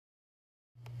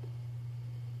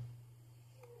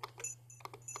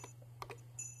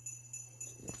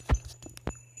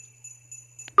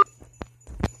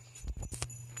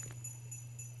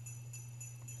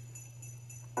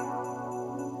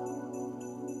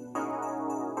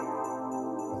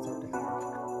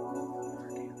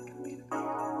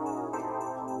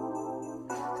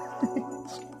Hello.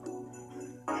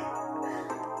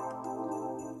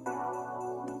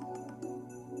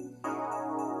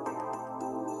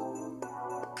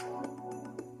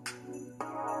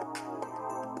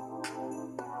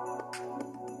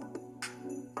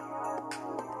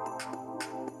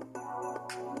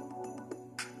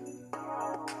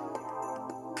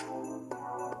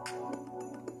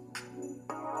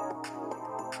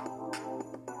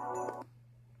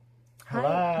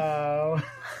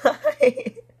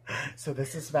 Hi. So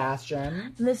this is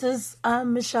Sebastian. This is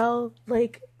Michelle.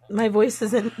 Like, my voice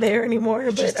isn't there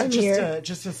anymore, but I'm here.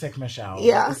 Just a sick Michelle.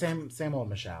 Yeah. The same old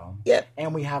Michelle. Yep.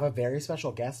 And we have a very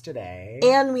special guest today.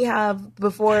 And we have,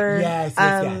 before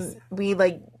yes. we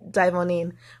dive on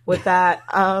in with that,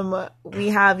 we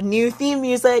have new theme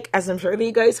music, as I'm sure that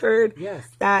you guys heard. Yes.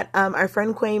 That our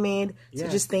friend Quay made. So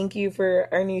just thank you for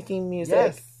our new theme music.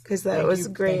 Yes. Because that was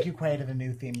great. Thank you, Quay, to the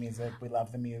new theme music. We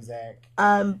love the music.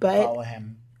 But follow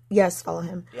him. Yes, follow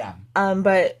him. Yeah.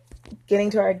 But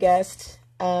getting to our guest,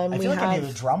 I feel like I need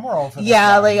a drum roll for this.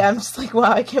 Yeah, one. I'm just like,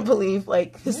 wow, I can't believe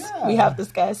this. Yeah. We have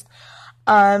this guest.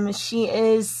 She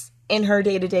is in her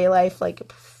day-to-day life like a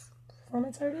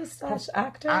performance artist /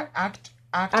 actor.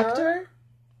 Actor.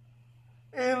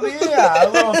 Yeah, a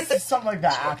little something like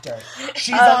that. Actor.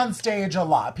 She's on stage a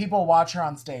lot. People watch her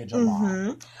on stage a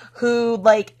lot. Who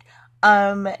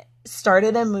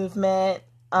started a movement,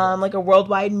 like a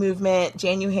worldwide movement,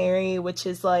 Januhairy, which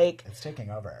is like it's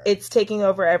taking over. It's taking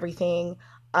over everything.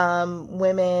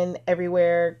 Women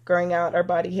everywhere growing out our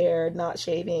body hair, not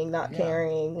shaving, not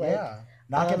caring,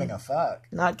 not giving a fuck,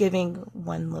 not giving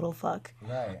one little fuck.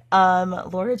 Right.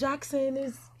 Laura Jackson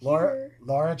is here.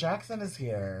 Laura Jackson is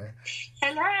here.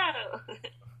 Hello.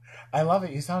 I love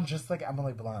it. You sound just like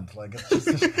Emily Blunt. Like it's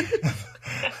just.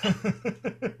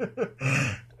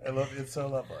 I love it. It's so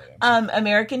lovely.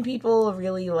 American people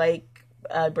really like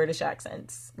British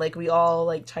accents. Like we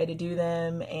all try to do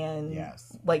them and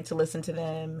like to listen to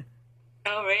them.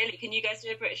 Oh really? Can you guys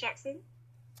do a British accent?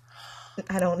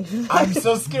 I don't even. I'm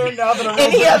so scared now that I'm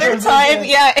any other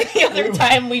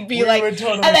time we'd be like,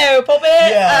 totally, "Hello, Poppins."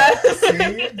 Yeah.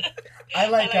 See?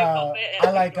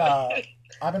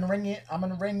 I'm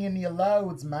gonna ring in your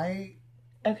loads, mate.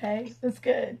 Okay, that's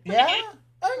good. Yeah.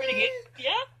 Pretty good.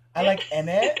 Yeah. I like in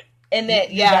it. In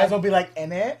it, yeah. You guys will be like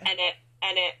in it. In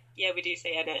it. Yeah, we do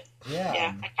say in it. Yeah.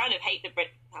 Yeah. I kind of hate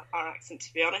our accent,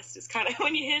 to be honest. It's kind of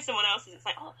when you hear someone else's, it's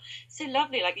like, oh, so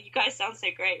lovely. Like you guys sound so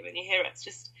great. When you hear it, it's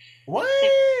just what?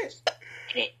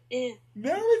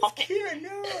 No, it's cute.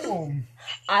 No.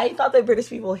 I thought that British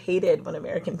people hated when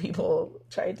American people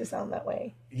tried to sound that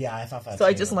way. Yeah, I thought that. So too.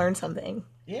 I just learned something.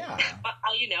 Yeah.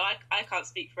 I can't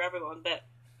speak for everyone, but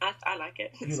I like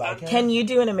it. You like it? Can you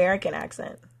do an American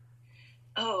accent?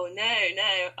 Oh no,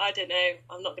 I don't know.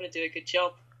 I'm not going to do a good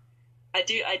job. I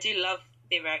do love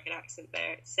the American accent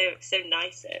there. It's so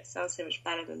nice. It sounds so much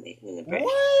better than the British.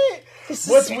 What?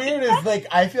 What's weird is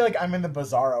I feel like I'm in the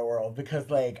bizarro world because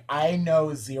I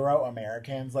know zero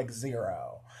Americans,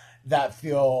 zero, that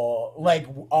feel like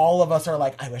all of us are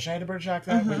I wish I had a British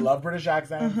accent. We love British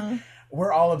accents.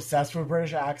 We're all obsessed with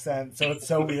British accents, so it's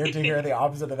so weird to hear the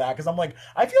opposite of that, because I'm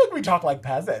I feel like we talk like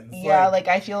peasants. Yeah,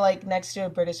 I feel like next to a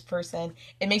British person,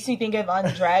 it makes me think of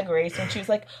on Drag Race when she was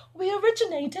like, we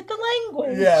originated the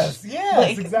language. Yes,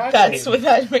 exactly. That's what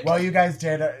that makes. Well, you guys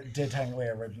did technically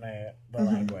originate the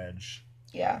language.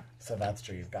 Yeah. So that's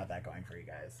true. You've got that going for you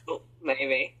guys. Oh,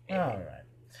 maybe.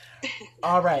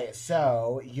 All right.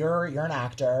 So you're an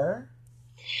actor.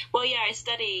 Well, yeah, I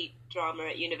study drama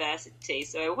at university,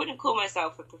 so I wouldn't call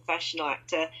myself a professional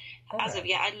actor as of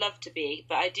yet. I'd love to be,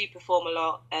 but I do perform a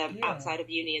lot outside of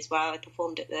uni as well. I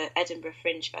performed at the Edinburgh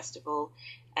Fringe Festival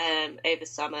over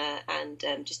summer, and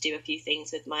just do a few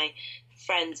things with my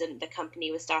friends and the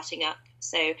company we're starting up.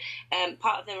 So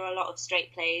part of them are a lot of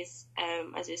straight plays,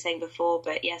 as we were saying before,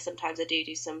 but yeah, sometimes I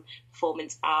do some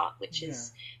performance art, which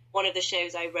is one of the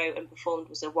shows I wrote and performed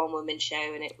was a one-woman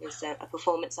show, and it was a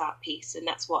performance art piece, and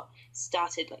that's what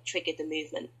triggered the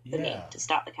movement for me to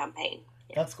start the campaign.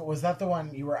 Yeah. That's cool. Was that the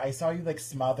one I saw you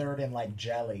smothered in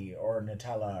jelly or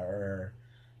Nutella or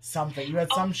something? You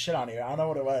had some shit on you. I don't know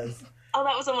what it was. Oh,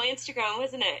 that was on my Instagram,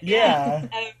 wasn't it? Yeah.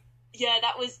 Yeah,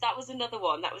 that was another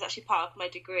one. That was actually part of my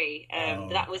degree.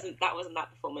 But that wasn't that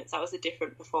performance. That was a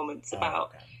different performance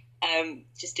about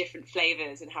just different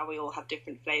flavors and how we all have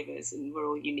different flavors and we're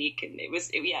all unique, and it was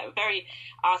very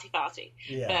arty-farty.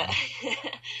 Yeah.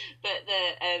 But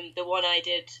the one I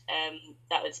did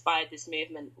that inspired this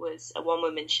movement was a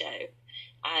one-woman show,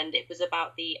 and it was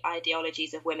about the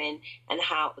ideologies of women and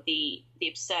how the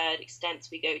absurd extents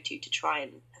we go to try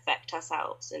and perfect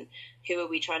ourselves, and who are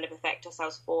we trying to perfect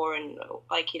ourselves for, and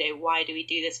like, you know, why do we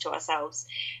do this to ourselves?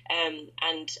 And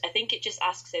I think it just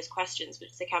asks those questions,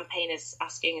 which the campaign is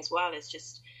asking as well, is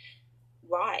just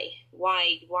why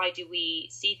do we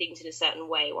see things in a certain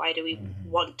way? Why do we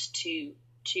want to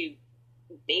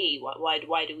be?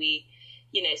 Why do we,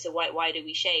 you know, so why do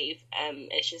we shave?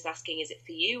 It's just asking, is it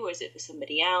for you or is it for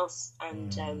somebody else?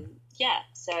 And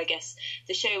so I guess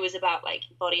the show was about like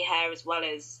body hair as well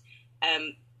as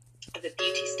the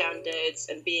beauty standards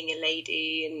and being a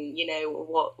lady, and you know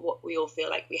what we all feel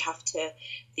like we have to,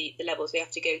 the levels we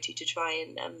have to go to try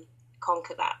and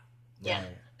conquer that. Yeah.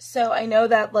 So I know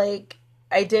that, like,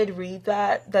 I did read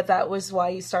that was why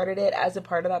you started it as a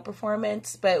part of that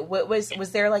performance, but was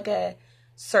there like a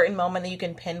certain moment that you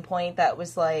can pinpoint that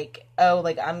was like, oh,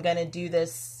 like I'm gonna do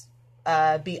this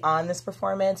beyond this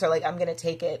performance, or like I'm gonna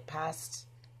take it past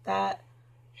that?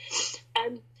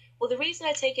 Well, the reason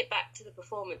I take it back to the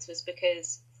performance was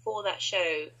because for that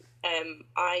show,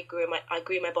 I grew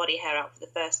my body hair out for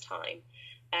the first time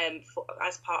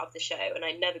as part of the show, and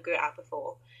I never grew it out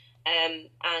before. And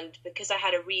because I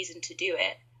had a reason to do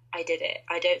it, I did it.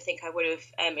 I don't think I would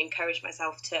have encouraged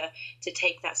myself to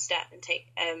take that step and take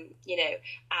you know,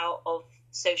 out of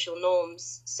social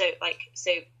norms. So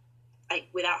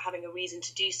without having a reason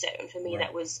to do so. And for me,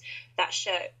 that was that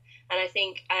show. And I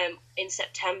think in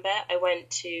September, I went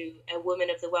to a Women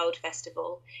of the World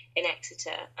festival in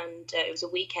Exeter, and it was a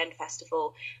weekend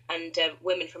festival, and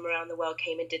women from around the world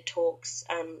came and did talks,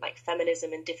 like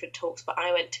feminism and different talks. But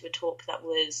I went to a talk that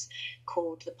was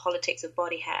called The Politics of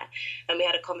Body Hair, and we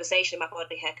had a conversation about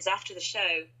body hair, because after the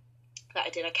show that I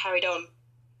did, I carried on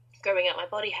growing out my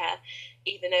body hair,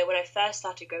 even though when I first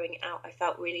started growing it out, I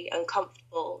felt really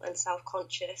uncomfortable and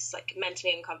self-conscious, like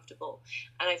mentally uncomfortable.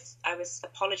 And I was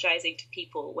apologizing to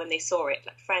people when they saw it,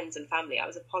 like friends and family. I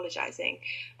was apologizing.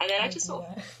 And then I just sort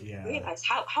of realized,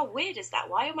 how weird is that?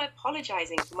 Why am I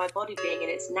apologizing for my body being in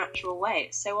its natural way?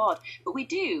 It's so odd. But we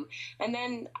do. And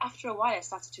then after a while, I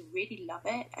started to really love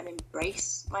it and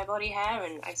embrace my body hair.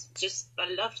 And I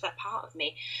loved that part of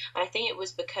me. And I think it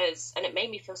was because, and it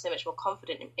made me feel so much more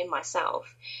confident in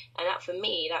myself. And that, for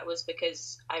me, that was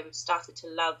because I started to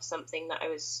love something that I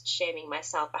was shaming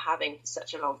myself for having for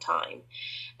such a long time.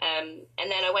 And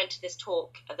then I went to this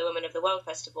talk at the Women of the World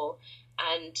Festival,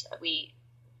 and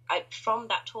from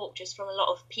that talk, just from a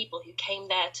lot of people who came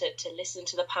there to listen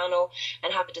to the panel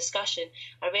and have a discussion,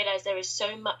 I realized there is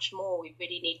so much more we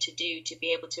really need to do to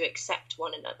be able to accept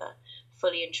one another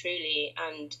fully and truly.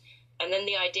 And then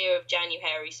the idea of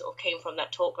Januhairy sort of came from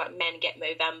that talk, like Men Get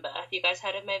Movember. Have you guys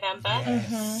heard of Movember?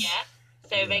 Yes. Yeah.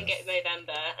 So Men Get Movember,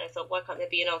 and I thought, why can't there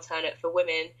be an alternate for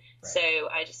women? Right. So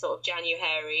I just thought of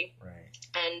Januhairy. Right.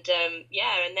 And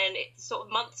and then it sort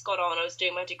of months got on. I was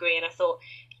doing my degree, and I thought,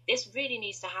 this really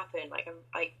needs to happen.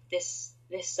 Like this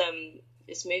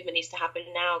movement needs to happen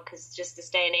now, because just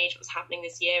this day and age, what's happening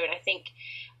this year. And I think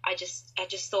I just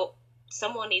thought,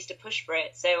 someone needs to push for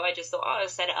it. So I just thought, I'll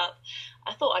set it up.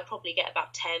 I thought I'd probably get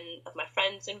about 10 of my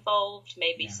friends involved,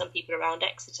 maybe some people around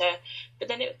Exeter. But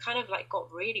then it kind of like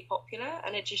got really popular,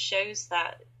 and it just shows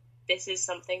that this is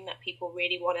something that people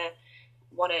really want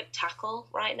to tackle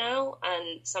right now.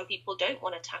 And some people don't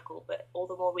want to tackle, but all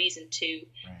the more reason to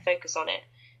focus on it.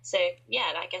 So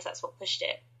yeah, I guess that's what pushed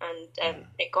it. And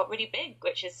it got really big,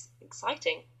 which is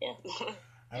exciting. Yeah.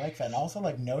 I like that. And also,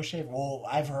 like, No Shave. Well,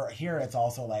 I've heard here it's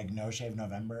also like No Shave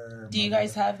November. Do you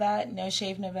guys have that? No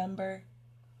Shave November?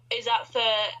 Is that for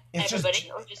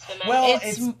everybody or just for men? Well,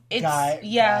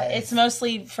 it's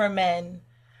mostly for men.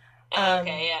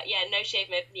 Okay, yeah, No Shave.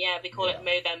 Yeah, we call it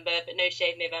Movember, but No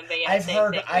Shave November. Yeah,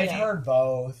 I've heard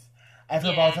both. I've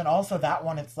heard both, and also that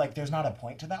one, it's like there's not a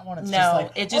point to that one. It's no, just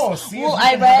like, it just. See well,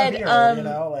 I read you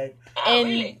know, like in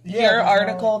really? your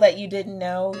article that you didn't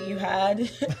know you had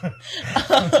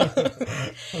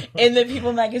in the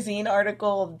People magazine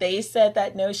article, they said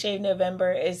that No Shave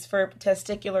November is for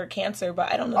testicular cancer,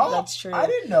 but I don't know if that's true. I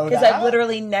didn't know that, because I've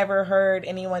literally never heard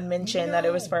anyone mention that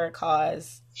it was for a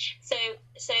cause. So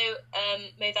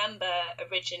Movember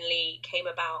originally came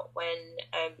about when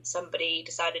somebody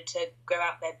decided to grow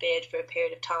out their beard for a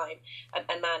period of time,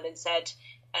 a man, and said,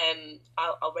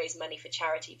 I'll raise money for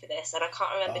charity for this. And I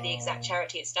can't remember the exact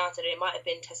charity it started. It might have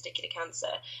been testicular cancer,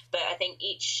 but I think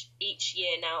each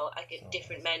year now, like,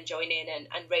 different men join in and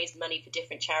raise money for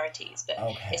different charities. But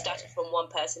it started from one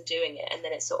person doing it, and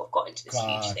then it sort of got into this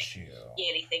huge thing,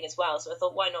 yearly thing as well. So I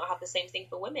thought, why not have the same thing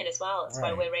for women as well? That's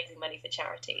why we're raising money for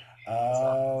charity.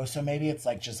 Oh, so maybe it's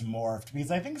like just morphed,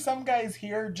 because I think some guys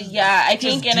here just I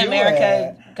think in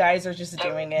America guys are just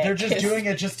doing it. They're just doing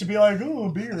it just to be like, oh,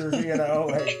 beard, you know.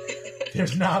 Like,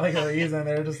 there's not like a reason.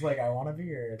 They're just like, I want a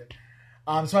beard.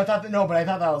 So I thought but I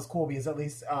thought that was cool because at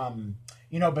least,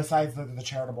 besides the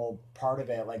charitable part of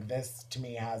it, like this to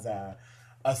me has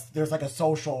there's like a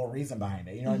social reason behind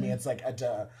it. You know what I mean? It's like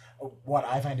what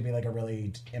I find to be like a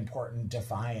really important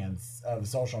defiance of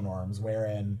social norms,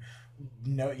 wherein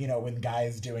when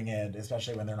guys doing it,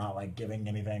 especially when they're not like giving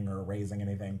anything or raising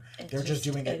anything, they're just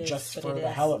doing it just for the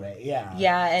hell of it. Yeah.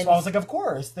 Yeah. And so I was like, of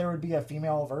course there would be a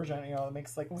female version, it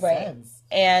makes like sense.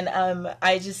 And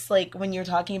I just like when you're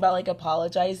talking about like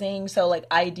apologizing, so like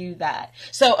I do that.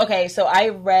 So I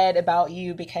read about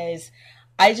you because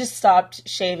I just stopped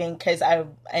shaving because I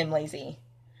am lazy.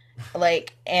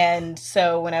 Like, and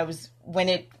so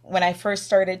when I first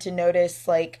started to notice,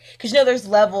 like, because there's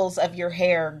levels of your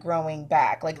hair growing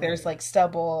back. Like, there's like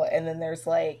stubble, and then there's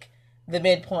like the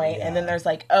midpoint, and then there's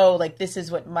like, oh, like this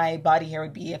is what my body hair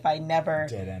would be if I never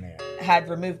had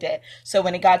removed it. So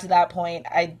when it got to that point,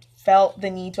 I felt the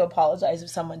need to apologize if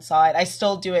someone saw it. I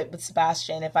still do it with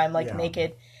Sebastian if I'm like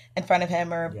naked in front of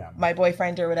him or my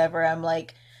boyfriend or whatever. I'm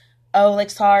like, oh, like,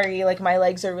 sorry, like, my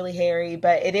legs are really hairy,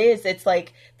 but it's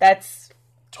like, that's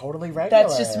totally regular.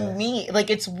 That's just me. Like,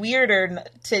 it's weirder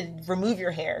to remove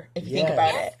your hair if you think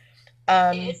about it.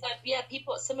 It's like,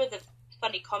 people, some of the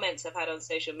funny comments I've had on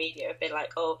social media have been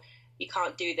like, oh, you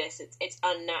can't do this. It's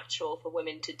unnatural for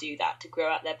women to do that, to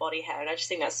grow out their body hair. And I just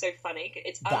think that's so funny.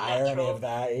 It's the unnatural. irony of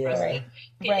that,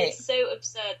 Right. It's so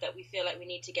absurd that we feel like we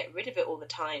need to get rid of it all the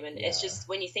time. And it's just,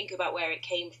 when you think about where it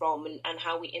came from and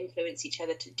how we influence each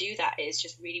other to do that, it's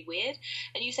just really weird.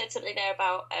 And you said something there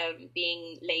about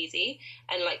being lazy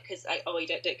and like, because you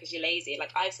don't do it because you're lazy.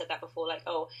 Like, I've said that before, like,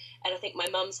 oh, and I think my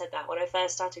mum said that when I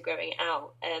first started growing it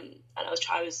out. And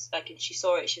I was like, and she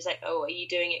saw it, she was like, oh, are you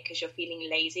doing it because you're feeling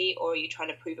lazy, or are you trying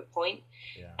to prove a point?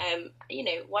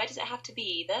 Why does it have to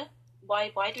be either? Why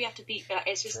do we have to be like,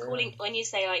 it's just calling when you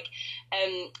say like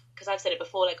because I've said it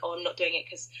before, like, oh, I'm not doing it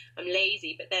because I'm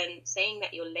lazy, but then saying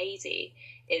that you're lazy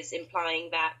is implying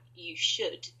that you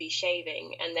should be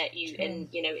shaving, and that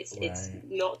it's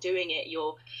not doing it,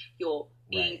 you're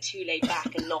being too laid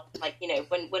back and not like,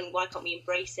 when why can't we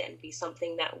embrace it and be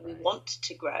something that we want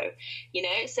to grow,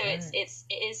 so it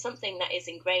is something that is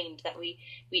ingrained that we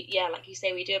like you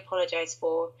say, we do apologize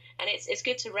for, and it's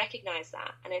good to recognize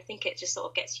that. And I think it just sort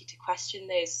of gets you to question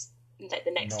those, like,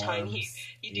 the next time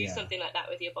you do something like that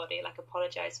with your body, like,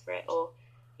 apologize for it, or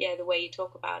the way you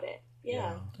talk about it.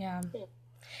 Yeah.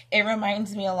 It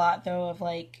reminds me a lot though of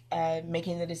like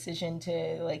making the decision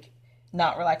to like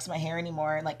not relax my hair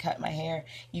anymore and like cut my hair.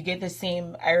 You get the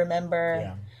same. I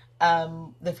remember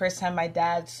the first time my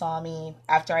dad saw me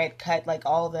after I had cut like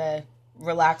all the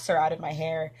relaxer out of my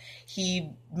hair,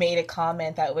 he made a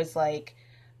comment that was like,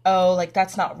 oh, like,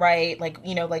 that's not right. Like,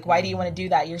 like, why do you want to do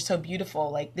that? You're so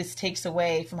beautiful. Like, this takes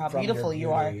away from how beautiful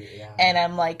you are. Yeah. And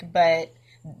I'm like, but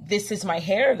this is my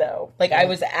hair though. Like, I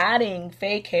was adding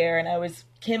fake hair and I was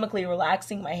chemically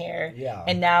relaxing my hair. Yeah.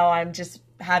 And now I'm just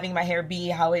having my hair be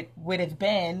how it would have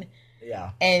been.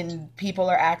 Yeah. And people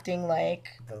are acting like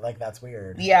that's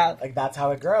weird. Yeah. Like, that's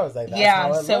how it grows. Like, that's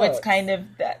how it so looks. It's kind of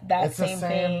that same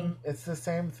thing. It's the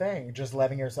same thing. Just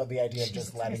letting yourself, the idea of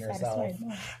just letting yourself.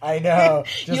 I know.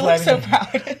 Just you look so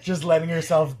proud. Just letting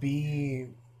yourself be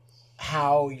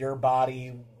how your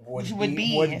body would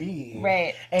be.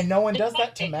 Right. And no one does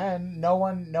that to men. No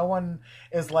one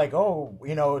is like, oh,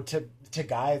 to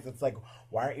guys, it's like,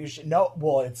 why aren't you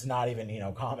it's not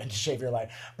even, common to shave your leg.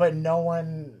 But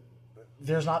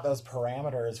there's not those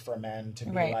parameters for men to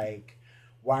be like,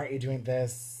 why aren't you doing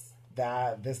this,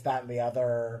 that, and the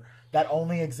other, that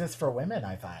only exists for women,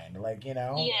 I find. Like, Yeah,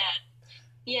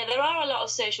 there are a lot of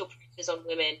social pressures on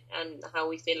women and how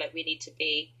we feel like we need to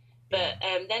be. But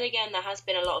then again, there has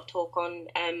been a lot of talk on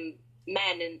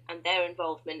men and their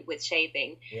involvement with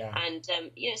shaving. Yeah. And,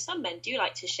 some men do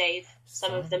like to shave.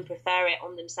 Some of them prefer it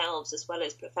on themselves as well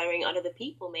as preferring on other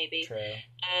people, maybe. True.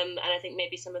 And I think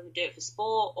maybe some of them do it for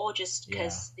sport, or just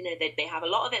because, they have a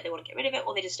lot of it, they want to get rid of it,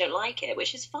 or they just don't like it,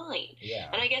 which is fine. Yeah.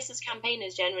 And I guess this campaign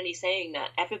is generally saying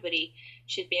that everybody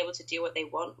should be able to do what they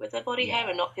want with their body hair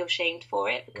and not feel shamed for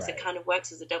it, because it kind of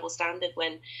works as a double standard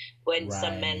when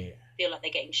some men feel like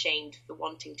they're getting shamed for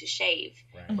wanting to shave,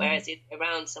 whereas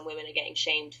around some women are getting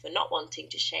shamed for not wanting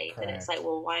to shave. Correct. And it's like,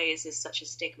 well, why is this such a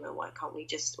stigma? Why can't we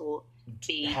just all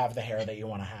have the hair that you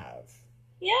want to have?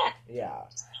 Yeah.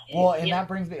 Well, and that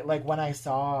brings me, like, when I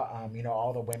saw,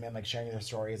 all the women, like, sharing their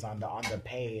stories on the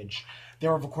page,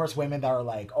 there were, of course, women that are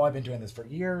like, oh, I've been doing this for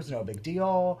years, no big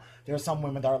deal. There's some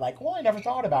women that are like, well, I never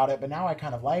thought about it, but now I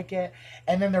kind of like it.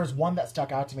 And then there's one that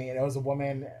stuck out to me, and it was a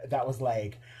woman that was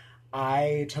like,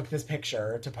 I took this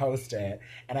picture to post it,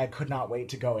 and I could not wait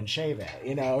to go and shave it.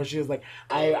 You know, she was like,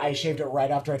 I shaved it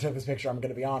right after I took this picture, I'm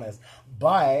going to be honest.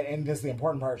 But, and this is the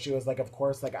important part, she was like, of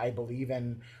course, like, I believe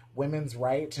in women's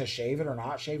right to shave it or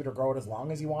not shave it or grow it as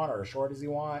long as you want or as short as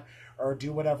you want or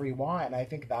do whatever you want. And I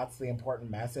think that's the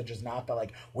important message, is not that,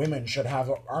 like, women should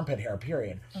have armpit hair,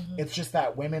 period. Mm-hmm. It's just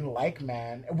that women like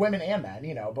men, women and men,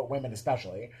 you know, but women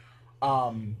especially,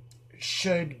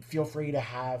 should feel free to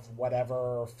have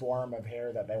whatever form of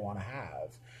hair that they want to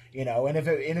have, you know, and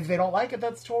if they don't like it,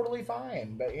 that's totally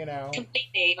fine. But you know,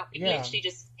 completely, like, you literally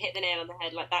just hit the nail on the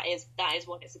head. Like that is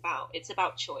what it's about. It's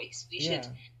about choice.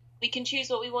 We can choose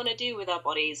what we want to do with our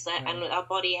bodies and our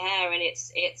body hair, and it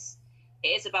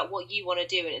is about what you want to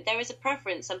do. And there is a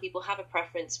preference. Some people have a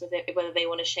preference with it, whether they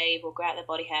want to shave or grow out their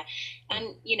body hair.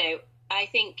 And you know, I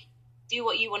think, do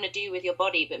what you want to do with your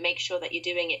body, but make sure that you're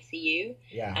doing it for you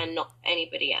and not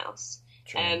anybody else.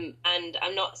 True. And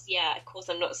I'm not, of course,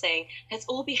 I'm not saying let's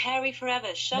all be hairy forever.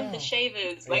 Shun the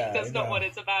shavers. Like that's not what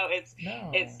it's about. It's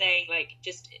saying like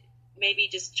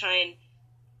just try and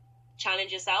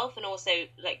challenge yourself, and also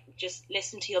like just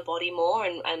listen to your body more,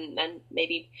 and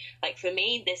maybe like for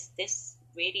me this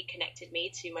really connected me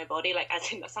to my body, like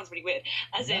as in, that sounds really weird,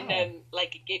 as in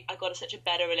like I got such a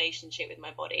better relationship with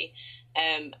my body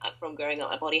from growing out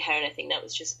my body hair, and I think that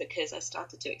was just because I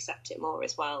started to accept it more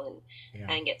as well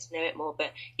and get to know it more.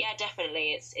 But yeah,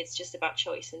 definitely it's just about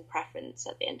choice and preference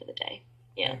at the end of the day.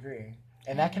 I agree.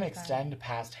 And that can extend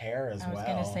past hair as well. I was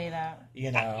going to say that.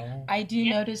 You know? I do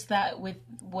notice that with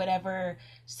whatever,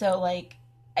 so like,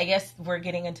 I guess we're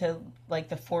getting into like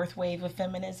the fourth wave of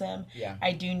feminism. Yeah.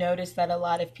 I do notice that a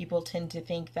lot of people tend to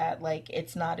think that like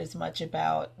it's not as much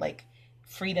about like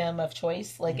freedom of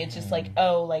choice. Like it's just like,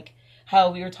 oh, like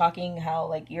how we were talking, how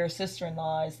like your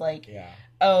sister-in-law is like,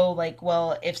 oh, like,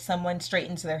 well, if someone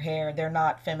straightens their hair, they're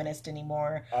not feminist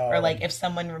anymore. Or like if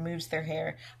someone removes their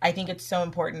hair. I think it's so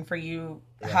important for you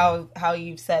how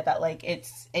you've said that like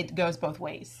it goes both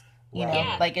ways. You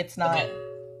know, like it's not.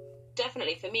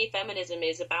 Definitely, for me, feminism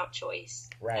is about choice,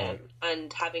 right?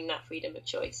 And having that freedom of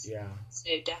choice. Yeah. So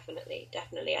definitely,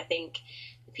 I think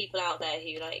the people out there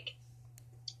who like,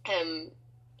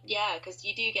 because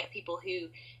you do get people who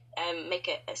make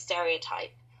a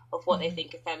stereotype of what they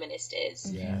think a feminist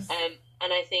is. Yes.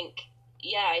 And I think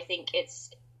it's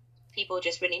people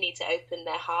just really need to open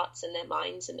their hearts and their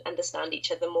minds and understand each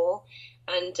other more.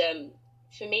 And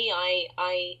for me,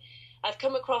 I've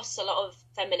come across a lot of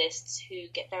feminists who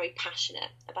get very passionate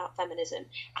about feminism,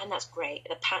 and that's great.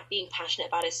 Being passionate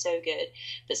about it is so good.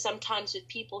 But sometimes with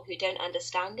people who don't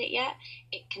understand it yet,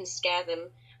 it can scare them,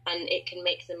 and it can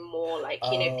make them more like,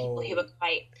 you know,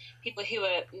 people who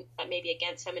are maybe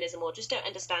against feminism or just don't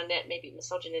understand it, maybe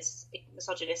misogynists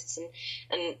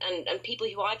and people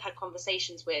who I've had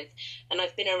conversations with, and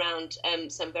I've been around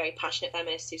some very passionate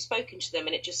feminists who've spoken to them,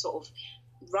 and it just sort of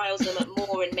riles them up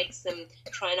more and makes them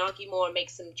try and argue more and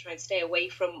makes them try and stay away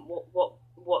from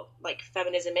what like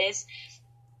feminism is.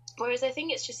 Whereas I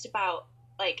think it's just about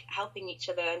like helping each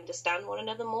other understand one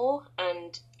another more,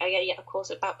 and of course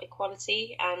about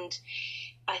equality. And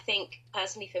I think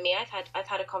personally for me, I've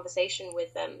had a conversation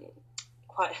with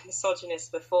quite a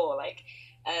misogynist before, like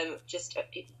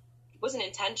it wasn't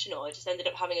intentional. I just ended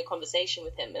up having a conversation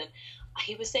with him, and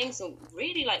he was saying some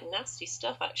really like nasty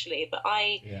stuff actually, but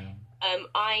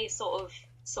I sort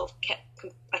of kept,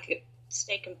 I could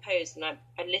stay composed, and I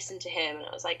listened to him, and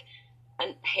I was like,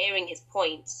 and hearing his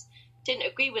points, didn't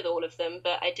agree with all of them,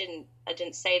 but I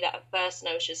didn't say that at first, and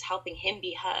I was just helping him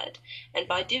be heard. And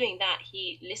by doing that,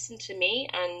 he listened to me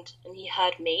and he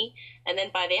heard me. And then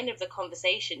by the end of the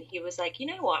conversation, he was like, you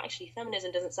know what, actually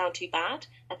feminism doesn't sound too bad.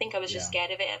 I think I was just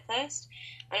scared of it at first.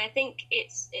 And I think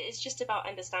it's just about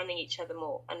understanding each other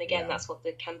more. And again, that's what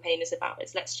the campaign is about,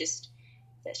 is let's just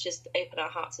open our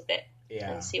hearts a bit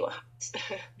and see what happens.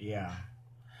 Yeah.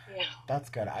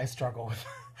 That's good. I struggle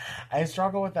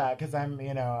with that because I'm,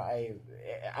 you know, I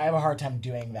have a hard time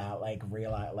doing that, like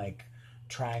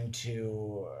trying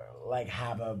to like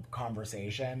have a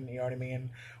conversation, you know what I mean?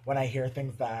 When I hear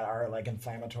things that are like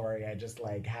inflammatory, I just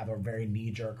like have a very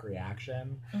knee-jerk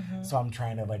reaction. Mm-hmm. So I'm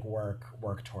trying to like work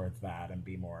towards that and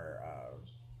be more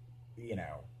you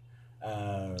know,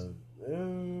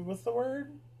 what's the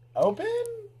word? Open?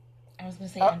 I was going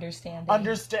to say understanding.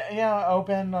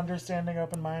 Open, understanding,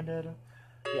 open-minded.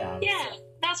 Yeah,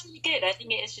 that's really good. I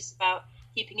think it is just about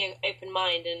keeping an open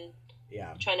mind and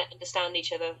trying to understand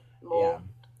each other more.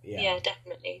 Yeah,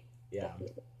 definitely. Yeah.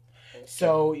 Definitely.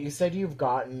 So you said you've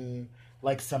gotten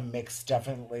like some mixed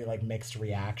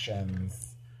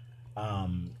reactions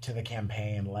to the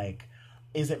campaign. Like,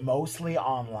 is it mostly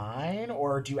online,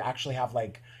 or do you actually have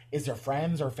like, is there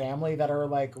friends or family that are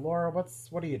like, Laura,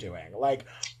 what are you doing? Like,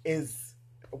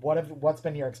 what's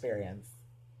been your experience?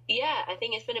 Yeah, I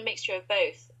think it's been a mixture of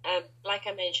both. Like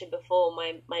I mentioned before,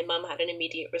 my mum had an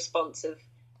immediate response of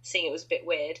seeing it was a bit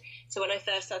weird. So when I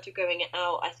first started growing it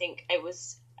out, I think it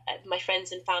was my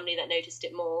friends and family that noticed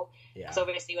it more. Because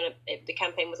obviously the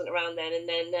campaign wasn't around then. And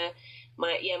then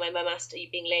my mum asked, are you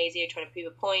being lazy or trying to prove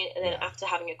a point? And then after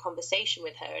having a conversation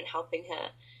with her and helping her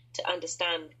to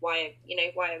understand why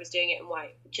I was doing it, and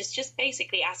why, just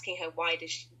basically asking her, why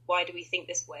do we think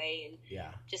this way? And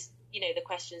just, the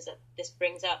questions that this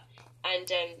brings up.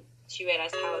 And she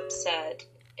realised how absurd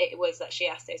it was that she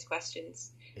asked those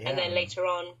questions. Yeah. And then later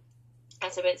on,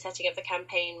 as I've been setting up the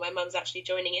campaign, my mum's actually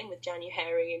joining in with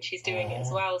Januhairy, and she's doing it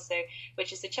as well. So,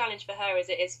 which is a challenge for her, as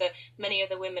it is for many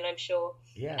other women, I'm sure.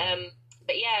 Yeah.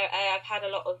 But yeah, I've had a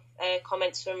lot of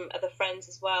comments from other friends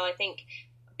as well. I think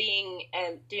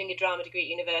doing a drama degree at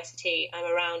university, I'm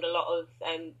around a lot of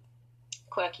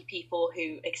quirky people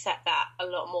who accept that a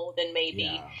lot more than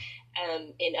maybe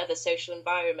in other social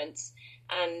environments.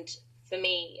 And for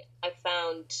me, I've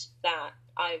found that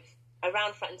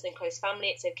around friends and close family,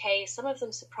 it's okay. Some of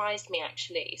them surprised me,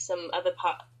 actually. Some other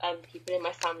people in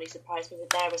my family surprised me with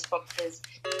their responses,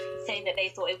 saying that they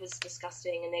thought it was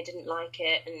disgusting and they didn't like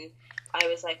it. And I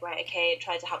was like, right, okay, and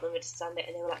tried to help them understand it.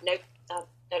 And they were like, nope, I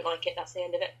don't like it. That's the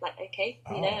end of it. Like, okay,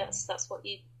 that's what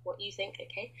you think,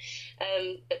 okay.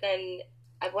 But then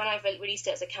when I've released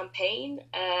it as a campaign,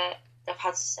 I've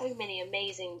had so many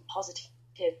amazing positive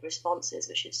responses,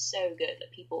 which is so good,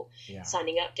 that people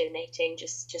signing up, donating,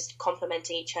 just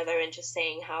complimenting each other and just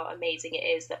saying how amazing it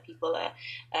is that people are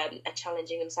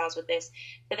challenging themselves with this.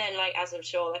 But then, like, as I'm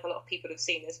sure like a lot of people have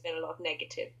seen, there's been a lot of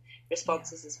negative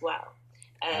responses as well,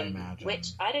 which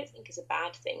I don't think is a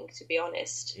bad thing, to be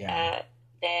honest.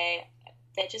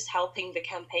 They're just helping the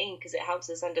campaign, because it helps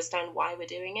us understand why we're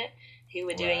doing it, who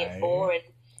we're doing it for, and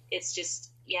it's just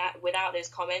without those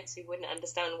comments, we wouldn't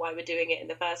understand why we're doing it in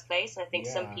the first place. And I think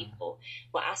some people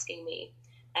were asking me,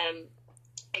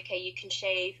 okay, you can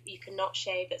shave, you can not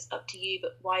shave, it's up to you,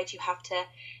 but why do you have to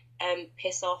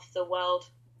piss off the world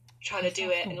trying to do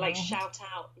it and like shout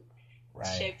out and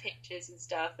show pictures and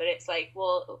stuff? And it's like,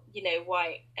 well,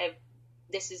 why?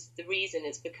 This is the reason.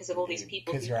 It's because of all these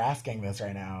people. Because you're asking this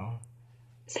right now.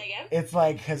 Say again? It's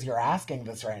like, because you're asking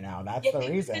this right now. That's the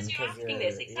reason. Because you're asking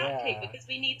this, exactly. Because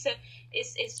we need to,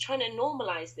 it's trying to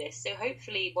normalize this. So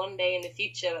hopefully one day in the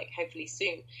future, like hopefully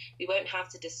soon, we won't have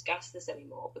to discuss this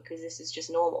anymore, because this is just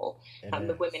normal.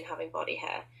 The women having body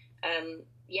hair. And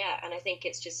I think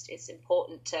it's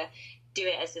important to do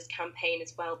it as this campaign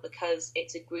as well, because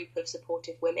it's a group of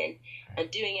supportive women,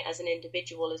 and doing it as an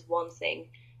individual is one thing.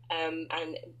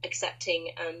 And accepting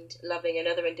and loving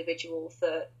another individual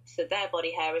for their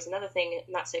body hair is another thing,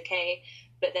 and that's okay.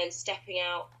 But then stepping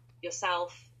out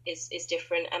yourself is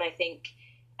different. And I think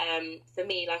for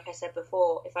me, like I said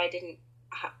before, if I didn't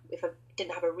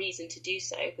have a reason to do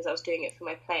so, because I was doing it for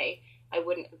my play, I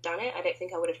wouldn't have done it. I don't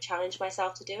think I would have challenged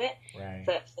myself to do it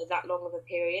for that long of a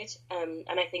period. And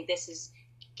I think this is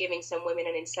giving some women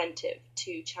an incentive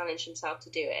to challenge themselves to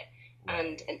do it.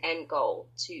 And an end goal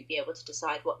to be able to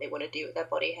decide what they want to do with their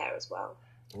body hair as well.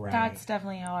 That's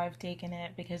definitely how I've taken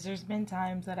it, because there's been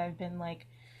times that I've been like,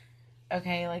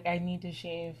 okay, like I need to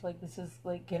shave, like this is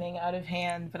like getting out of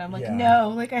hand, but I'm like,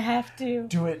 no, like I have to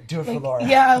do it like, for Laura.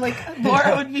 Yeah, like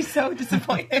Laura would be so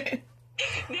disappointed.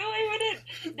 No, I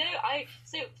wouldn't. No,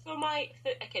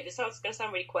 okay, this is going to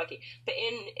sound really quirky, but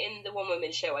in the one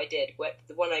woman show I did,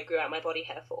 the one I grew out my body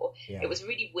hair for, it was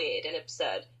really weird and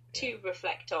absurd to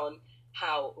reflect on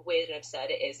how weird and absurd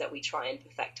it is that we try and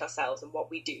perfect ourselves and what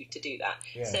we do to do that.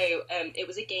 So it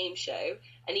was a game show,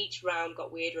 and each round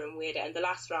got weirder and weirder, and the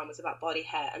last round was about body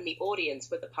hair, and the audience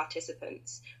were the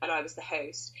participants and I was the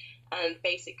host. And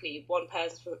basically one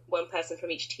person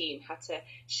from each team had to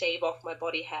shave off my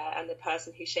body hair, and the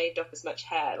person who shaved off as much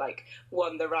hair like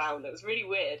won the round. It was really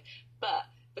weird, but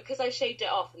because I shaved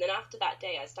it off, and then after that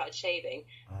day I started shaving,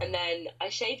 and then I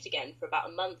shaved again for about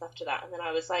a month after that, and then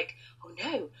I was like, oh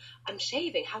no, I'm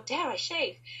shaving, how dare I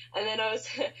shave? And then I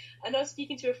was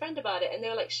speaking to a friend about it, and they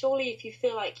were like, surely if you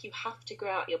feel like you have to grow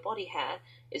out your body hair,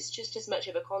 it's just as much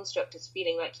of a construct as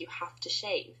feeling like you have to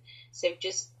shave. So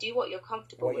just do what you're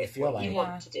comfortable with, what you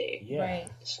want to do. Right.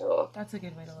 Sure. That's a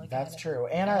good way to look at it. That's true.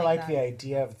 And I like the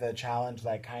idea of the challenge,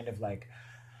 like kind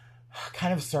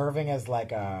of serving as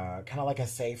like a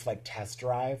safe like test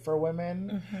drive for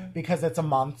women, because it's a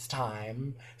month's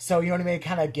time, so you know what I mean, it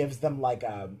kind of gives them like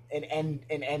an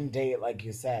end date, like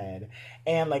you said,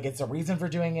 and like it's a reason for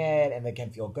doing it, and they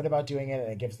can feel good about doing it,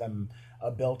 and it gives them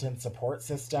a built-in support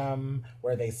system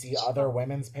where they see other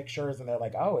women's pictures and they're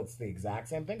like, oh, it's the exact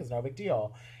same thing. It's no big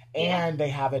deal. And they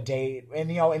have a date,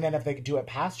 and and then if they do it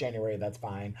past January, that's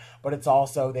fine. But it's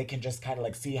also, they can just kind of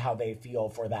like see how they feel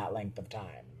for that length of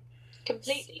time.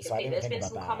 Completely. So There's been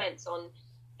some comments on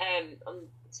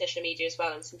social media as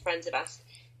well, and some friends have asked,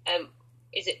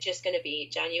 is it just going to be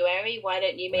January? Why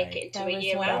don't you make it into a year-round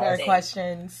thing? That was one of their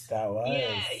questions. That was.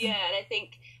 Yeah, and I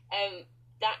think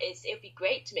it would be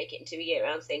great to make it into a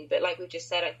year-round thing, but like we've just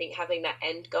said, I think having that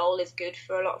end goal is good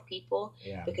for a lot of people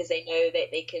because they know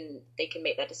that they can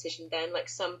make that decision then. Like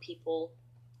some people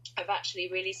have actually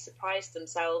really surprised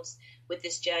themselves with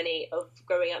this journey of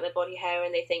growing out their body hair,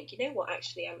 and they think, you know what,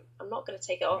 actually I'm not going to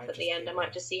take it off at the end. I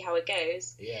might just see how it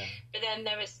goes. Yeah. But then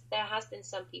there has been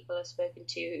some people I've spoken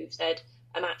to who've said,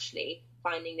 I'm actually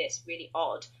finding this really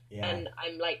odd, and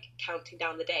I'm like counting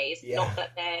down the days. Not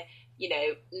that they're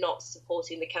not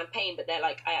supporting the campaign, but they're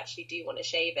like, I actually do want to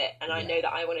shave it, and I know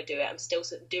that I want to do it. I'm still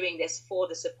doing this for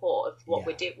the support of what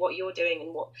what you're doing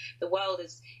and what the world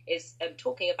is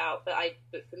talking about. But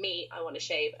for me, I want to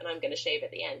shave, and I'm going to shave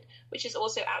at the end, which is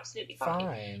also absolutely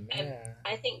fine.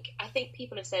 I think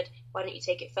people have said, why don't you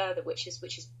take it further, which is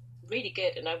really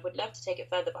good, and I would love to take it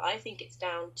further, but I think it's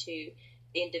down to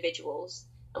the individuals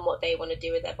and what they want to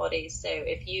do with their bodies. So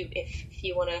if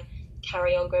you want to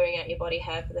carry on growing out your body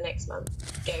hair for the next month,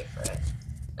 go for it.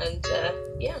 And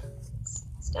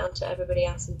it's down to everybody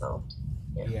else involved.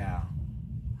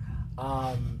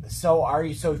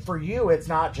 So for you, it's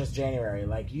not just January.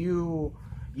 Like you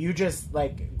just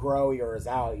like grow yours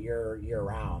out year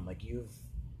round. Like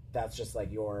that's just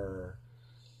like your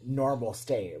normal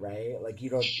state, right? Like you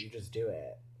just do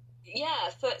it. Yeah.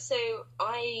 So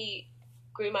I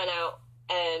grew mine out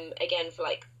again for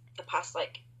like the past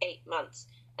like 8 months.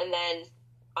 And then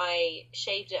I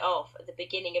shaved it off at the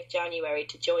beginning of January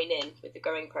to join in with the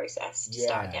growing process to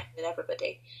start getting with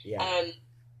everybody. Yeah. And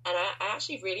I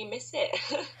actually really miss it.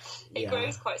 It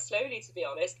grows quite slowly, to be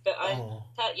honest. But I'm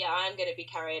going to be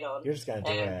carrying on. You're just going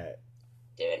to do it.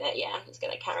 Doing it, yeah. I'm just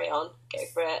going to carry on, go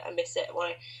for it. I miss it. I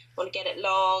want to get it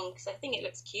long because I think it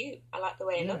looks cute. I like the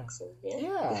way it looks.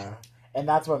 And, and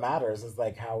that's what matters, is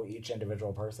like how each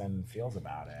individual person feels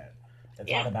about it.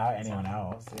 It's not about anyone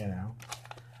else,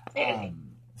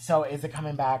 So is it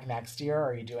coming back next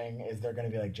year? Is there going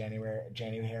to be like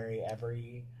Januhairy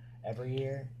every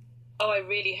year? Oh, I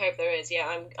really hope there is.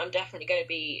 Yeah, I'm definitely going to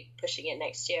be pushing it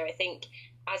next year. I think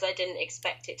as I didn't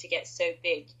expect it to get so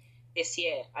big this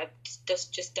year, I've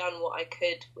just done what I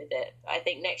could with it. I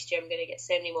think next year I'm going to get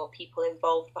so many more people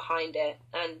involved behind it,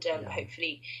 and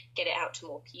hopefully get it out to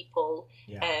more people.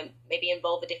 Maybe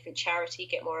involve a different charity,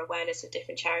 get more awareness of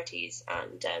different charities,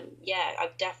 and I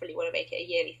definitely want to make it a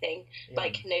yearly thing,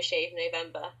 like No Shave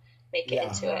November. Make it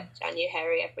into a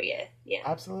Januhairy every year. Yeah,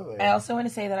 absolutely. I also want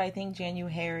to say that I think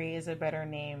Januhairy is a better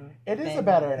name. It is a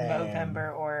better name.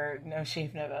 November or No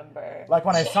Shave November. Like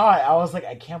when I saw it, I was like,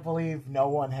 I can't believe no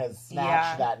one has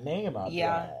snatched that name up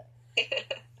yet.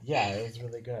 Yeah, it was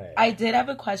really good. I did have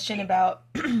a question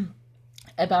about the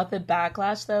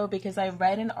backlash though, because I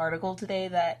read an article today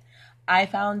that I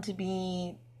found to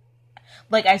be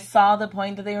like, I saw the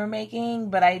point that they were making,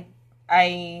 but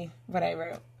what I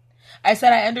wrote. I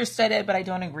said I understood it, but I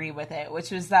don't agree with it,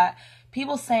 which was that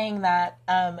people saying that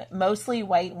mostly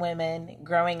white women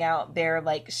growing out their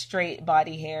like straight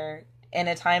body hair in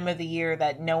a time of the year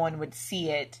that no one would see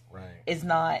it is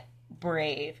not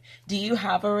brave. Do you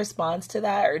have a response to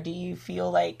that, or do you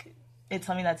feel like it's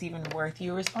something that's even worth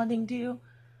you responding to?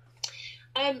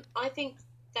 I think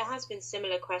there has been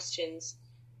similar questions,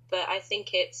 but I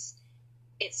think it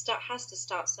has to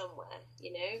start somewhere,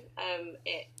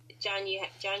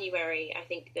 January, I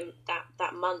think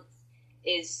that month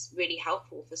is really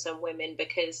helpful for some women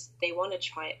because they want to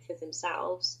try it for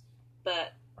themselves,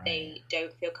 but they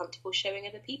don't feel comfortable showing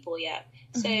other people yet.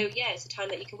 So it's a time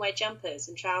that you can wear jumpers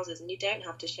and trousers and you don't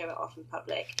have to show it off in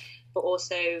public, but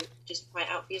also just try it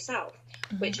out for yourself,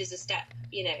 which is a step,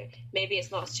 maybe it's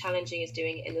not as challenging as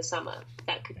doing it in the summer.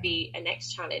 That could be a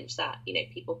next challenge that,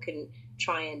 people can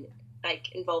try and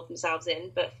like involve themselves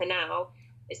in, but for now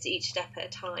it's each step at a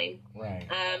time.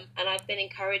 And I've been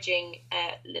encouraging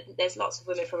there's lots of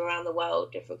women from around the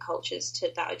world, different cultures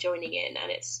that are joining in, and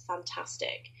it's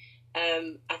fantastic.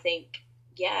 I think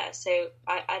so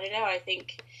I don't know, I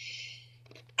think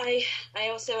I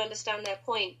also understand their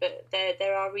point, but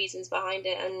there are reasons behind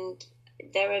it, and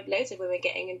there are loads of women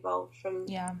getting involved from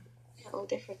all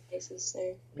different places,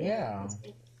 so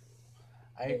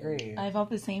I agree. I felt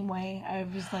the same way. I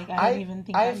was like, I don't even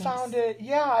think I found it,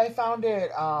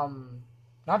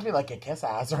 not to be like a kiss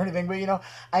ass or anything, but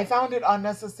I found it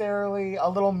unnecessarily a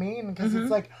little mean, because it's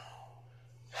like,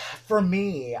 for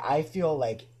me, I feel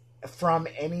like from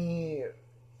any,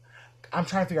 I'm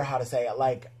trying to figure out how to say it.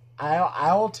 Like,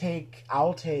 I'll take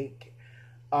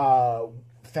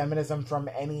feminism from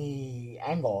any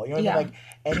angle. You know what I mean? Like,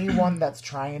 anyone that's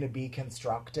trying to be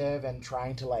constructive and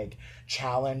trying to, like,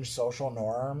 challenge social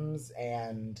norms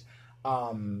and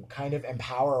kind of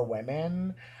empower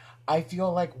women, I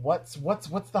feel like what's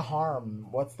the harm?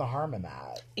 What's the harm in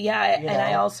that? Yeah, you know? And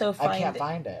I also I can't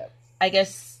find it. I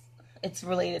guess it's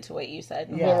related to what you said,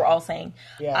 what we're all saying.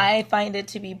 Yeah. I find it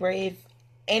to be brave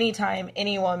anytime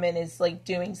any woman is, like,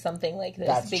 doing something like this.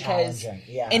 That's because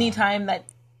challenging. Anytime that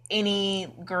any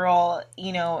girl,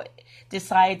 you know,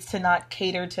 decides to not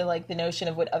cater to, like, the notion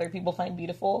of what other people find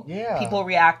beautiful, people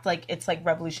react like it's, like,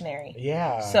 revolutionary.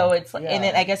 So it's like,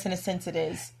 and I guess in a sense it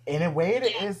is. In a way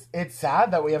it is. It's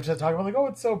sad that we have to talk about, like, oh,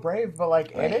 it's so brave, but,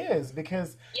 like, it is,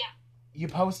 because you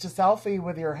post a selfie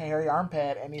with your hairy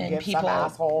armpit and you get people, some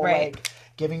asshole like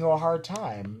giving you a hard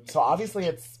time. So obviously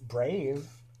it's brave.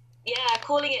 Yeah,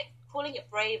 calling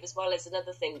it brave as well is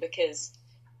another thing, because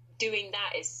doing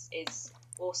that is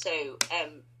also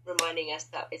reminding us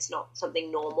that it's not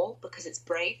something normal, because it's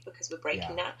brave, because we're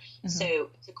breaking that. Mm-hmm.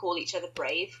 So to call each other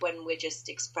brave when we're just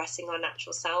expressing our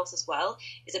natural selves as well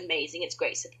is amazing. It's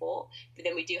great support, but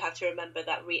then we do have to remember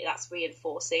that that's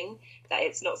reinforcing that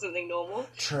it's not something normal.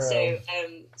 True. So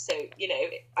you know,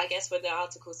 I guess when the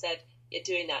article said you're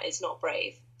doing that, it's not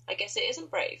brave, I guess it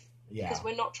isn't brave. Because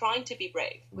we're not trying to be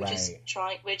brave. We're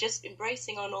just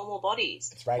embracing our normal bodies.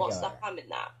 It's regular. What's the harm in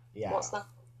that? Yeah. What's the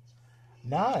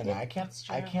None. I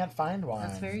can't find one.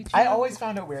 That's very true. I always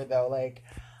found it weird though. Like,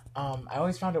 I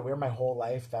always found it weird my whole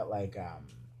life that, like,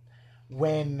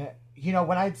 when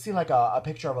I'd see, like, a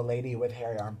picture of a lady with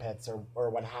hairy armpits or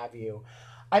what have you,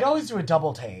 I'd always do a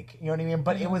double take. You know what I mean?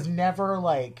 But it was never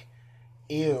like,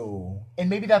 ew. And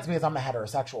maybe that's because I'm a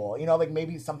heterosexual. You know, like,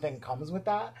 maybe something comes with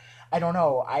that. I don't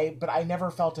know. But I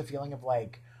never felt a feeling of,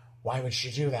 like, why would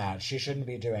she do that? She shouldn't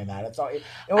be doing that. It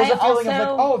was a feeling of, like,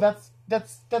 oh,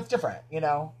 that's different, you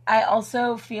know? I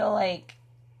also feel like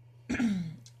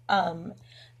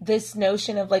this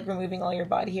notion of, like, removing all your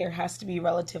body hair has to be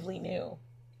relatively new.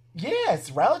 Yes,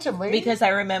 relatively. Because I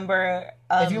remember...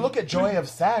 if you look at Joy of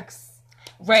Sex...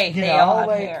 Right, they all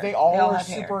have hair. They all are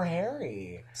super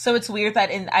hairy. So it's weird that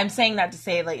I'm saying that to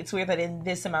say, like, it's weird that in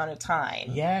this amount of time...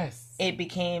 Yes. It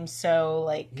became so,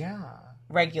 like... Yeah.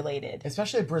 Regulated.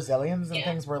 Especially Brazilians and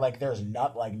things where, like, there's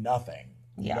nothing.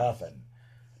 Yeah. Nothing.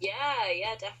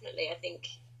 Yeah, definitely. I think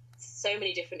so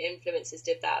many different influences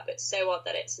did that, but so odd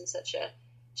that it's in such a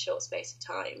short space of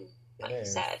time. Like you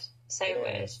said. So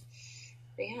weird.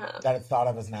 But yeah. That it's thought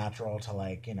of as natural to,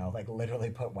 like, you know, like, literally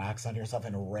put wax on yourself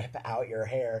and rip out your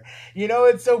hair. You know,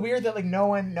 it's so weird that, like, no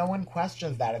one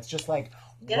questions that. It's just like,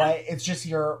 what? It's just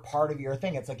part of your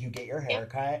thing. It's like, you get your hair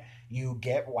cut, you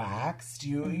get waxed,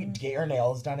 you get your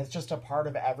nails done. It's just a part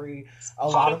of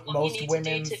most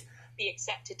women's... be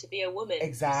accepted to be a woman.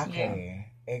 Exactly.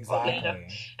 Exactly.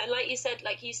 And like you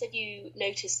said, you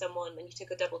noticed someone and you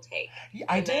took a double take. Yeah,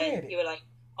 I did. You were like,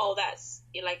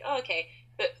 you're like, oh, okay.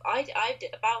 But I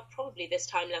did about probably this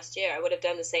time last year, I would have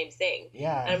done the same thing.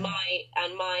 Yeah. And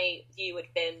my view would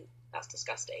have been, that's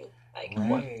disgusting. Like, right.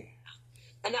 what?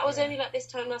 And that was only like this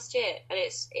time last year. And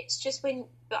it's just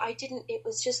it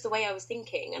was just the way I was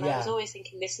thinking. And I was always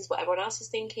thinking, this is what everyone else is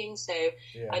thinking. So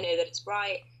I know that it's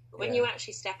right. But when you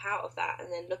actually step out of that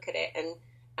and then look at it and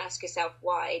ask yourself,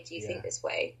 why do you think this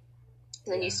way?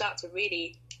 And then you start to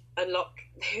really unlock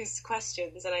those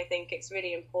questions. And I think it's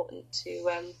really important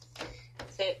to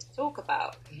talk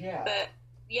about. Yeah. But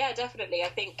yeah, definitely. I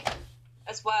think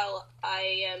as well,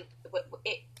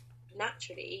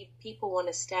 naturally, people want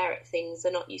to stare at things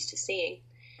they're not used to seeing.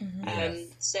 Mm-hmm.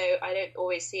 So I don't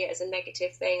always see it as a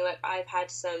negative thing. Like, I've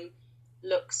had some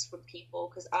looks from people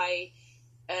because I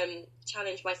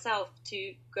challenged myself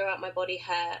to grow out my body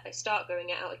hair. I start growing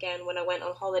it out again when I went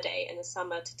on holiday in the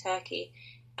summer to Turkey,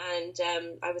 and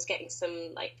I was getting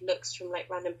some, like, looks from, like,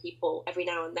 random people every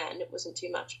now and then. It wasn't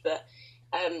too much, but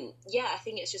I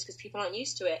think it's just because people aren't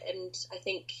used to it, and I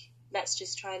think let's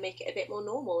just try and make it a bit more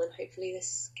normal, and hopefully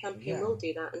this campaign will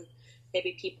do that, and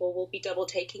maybe people will be double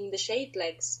taking the shaved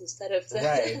legs instead of the...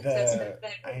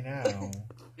 Right, I know.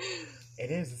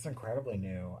 It is. It's incredibly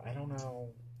new. I don't know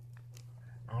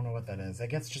what that is. I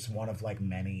guess just one of, like,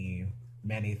 many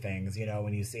things, you know,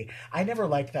 when you see... I never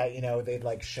liked that, you know, they'd,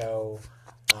 like, show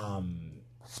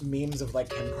memes of, like,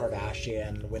 Kim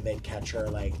Kardashian when they'd catch her,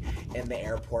 like, in the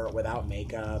airport without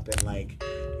makeup, and, like,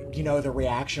 you know, the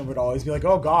reaction would always be like,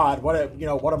 oh God, what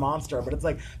a monster. But it's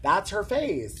like, that's her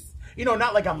face. You know,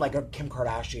 not like I'm like a Kim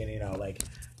Kardashian, you know, like,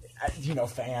 you know,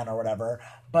 fan or whatever.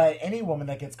 But any woman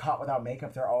that gets caught without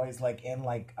makeup, they're always like in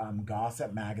like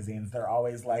gossip magazines. They're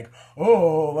always like,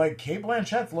 oh, like Kate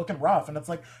Blanchett's looking rough, and it's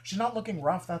like she's not looking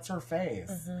rough. That's her face.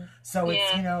 Mm-hmm. So it's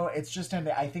it's just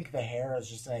I think the hair is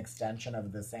just an extension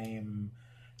of the same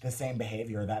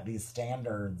behavior, that these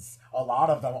standards, a lot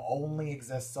of them only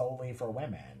exist solely for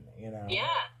women. Yeah,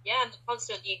 and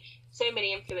constantly so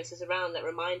many influences around that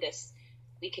remind us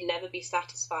we can never be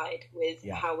satisfied with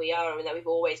how we are, and that we've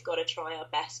always got to try our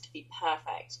best to be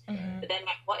perfect. Mm-hmm. But then,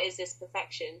 like, what is this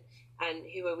perfection, and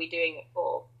who are we doing it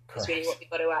for? That's really what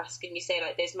we've got to ask. And you say,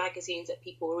 like, those magazines that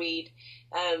people read,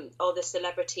 the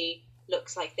celebrity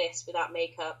looks like this without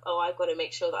makeup. Oh, I've got to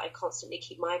make sure that I constantly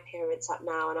keep my appearance up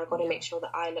now, and I've got to make sure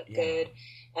that I look good.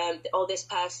 This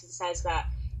person says that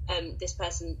this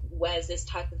person wears this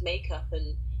type of makeup,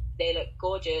 and they look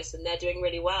gorgeous and they're doing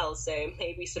really well, so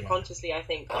maybe subconsciously I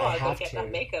think, I'll go get that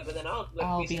makeup and then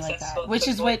I'll be successful. Like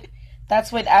that.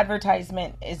 That's what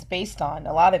advertisement is based on.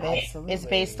 A lot of it is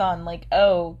based on like,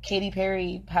 oh, Katy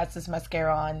Perry has this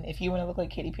mascara on. If you want to look like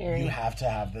Katy Perry, you have to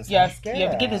have this mascara. You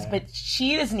have to get this, but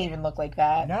she doesn't even look like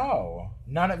that. No.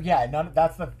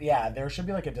 There should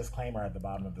be like a disclaimer at the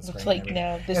bottom of the screen. It's like,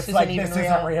 no, this isn't even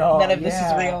real. None of this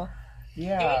is real.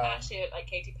 Yeah. You would actually look like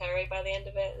Katy Perry by the end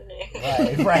of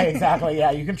it. Right, exactly.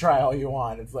 Yeah, you can try all you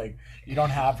want. It's like, you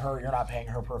don't have her, you're not paying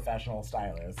her professional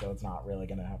stylist, so it's not really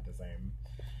going to have the same.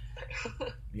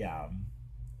 Yeah.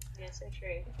 Yeah, so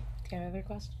true. Do you have other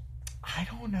questions? I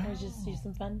don't know. Or just do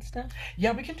some fun stuff?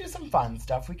 Yeah, we can do some fun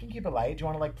stuff. We can keep it light. Do you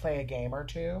want to, like, play a game or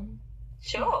two?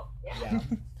 Sure. Yeah.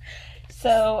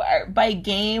 So, by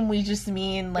game, we just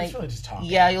mean, like... It's really just talking.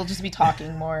 Yeah, you'll just be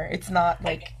talking more. It's not,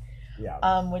 like...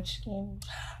 Yeah. Which game?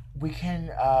 We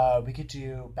could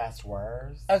do best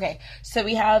worst. Okay. So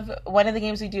we have one of the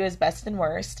games we do is best and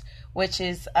worst, which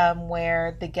is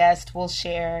where the guest will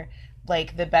share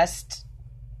like the best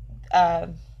how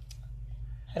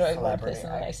do I word this in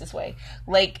the nicest way?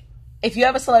 Like if you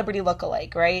have a celebrity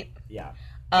lookalike, right? Yeah.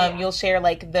 You'll share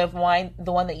like the one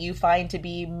that you find to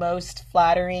be most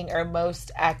flattering or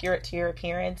most accurate to your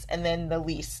appearance, and then the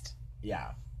least.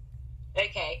 Yeah.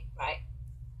 Okay, right.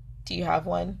 Do you have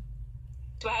one?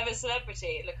 Do I have a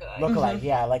celebrity lookalike? Lookalike,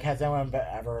 yeah. Like, has anyone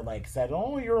ever, like, said,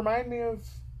 oh, you remind me of...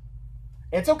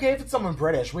 It's okay if it's someone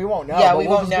British. We won't know. Yeah, we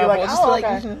won't know. We'll just be like,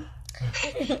 okay.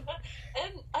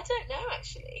 I don't know,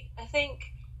 actually. I think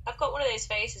I've got one of those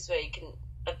faces where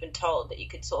I've been told that you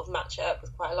could sort of match it up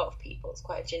with quite a lot of people. It's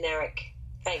quite a generic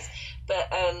face. But,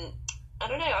 I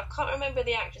don't know. I can't remember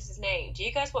the actress's name. Do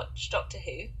you guys watch Doctor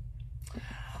Who?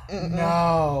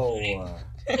 No.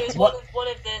 There was one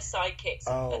of the sidekicks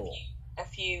a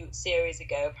few series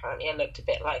ago. Apparently, I looked a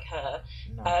bit like her.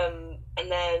 No.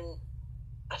 And then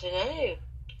I don't know.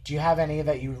 Do you have any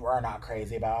that you are not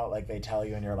crazy about? Like they tell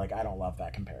you, and you're like, I don't love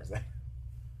that comparison.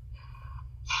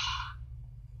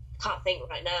 Can't think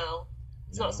right now.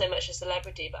 It's not so much a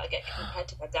celebrity, but I get compared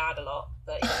to my dad a lot.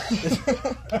 But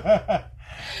yeah.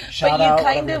 But you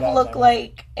kind of look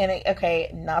like,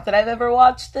 not that I've ever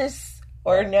watched this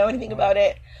or know anything about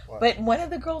it. But one of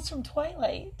the girls from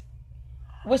Twilight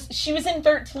she was in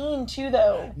 13 too,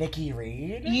 though. Nikki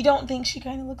Reed. You don't think she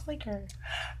kind of looks like her?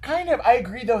 Kind of. I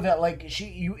agree though that like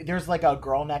there's like a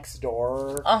girl next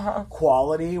door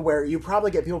quality where you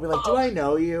probably get people be like, "Do I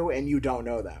know you?" and you don't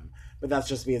know them, but that's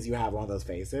just because you have one of those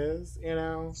faces, you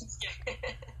know.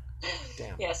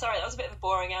 Damn. Yeah, sorry, that was a bit of a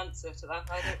boring answer to that.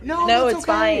 No, it's okay.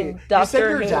 Fine.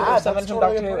 Doctor Who, someone from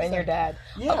Doctor Who, and your dad.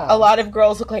 Yeah, a lot of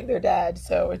girls look like their dad,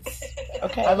 so it's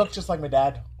okay. I look just like my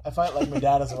dad. I fight like my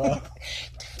dad as well.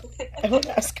 I won't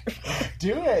ask her.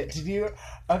 Do it. Did you?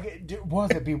 Okay. What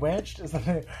was it? Bewitched? Is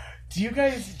that?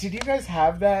 Did you guys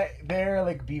have that there?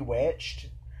 Like Bewitched?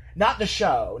 Not the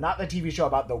show, not the TV show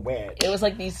about the witch. It was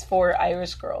like these 4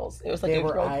 Irish girls. It was like they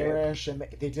were Irish and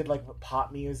they did like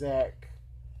pop music.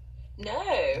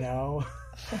 No.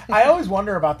 I always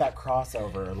wonder about that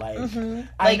crossover. Like,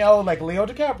 I know, like, Leo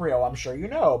DiCaprio, I'm sure you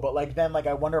know, but, like, then, like,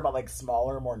 I wonder about, like,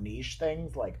 smaller, more niche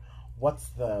things. Like, what's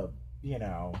the, you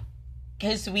know...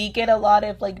 Because we get a lot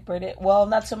of, like, British... Well,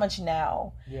 not so much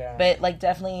now. Yeah. But, like,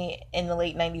 definitely in the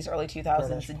late 90s, early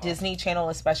 2000s, the Disney Channel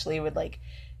especially would, like...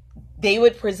 They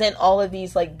would present all of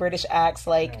these, like, British acts,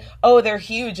 like, oh, they're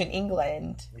huge in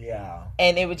England. Yeah.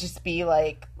 And it would just be,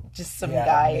 like... Just some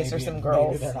guys or some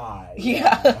girls. Maybe they're not.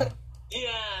 Yeah. Yeah.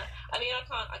 I mean,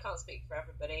 I can't speak for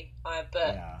everybody.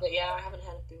 But yeah, I haven't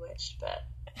heard of Bewitched. But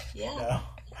yeah. No.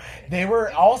 They were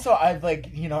also, I'd like,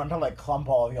 you know, to like clump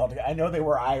all of y'all together. I know they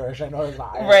were Irish. I know it's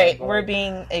not Irish. Right. We're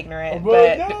being ignorant.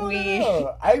 But no.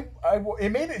 It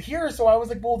made it here, so I was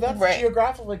like, well, that's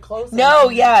geographically close. No,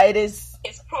 yeah, it is.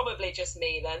 It's probably just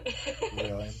me then.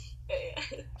 Really?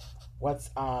 Yeah. What's,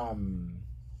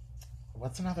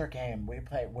 what's another game we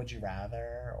play? Would you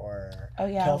rather or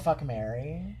Kill Fuck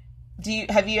Marry?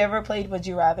 Have you ever played Would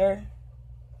You Rather?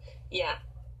 Yeah.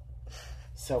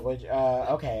 So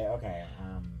okay.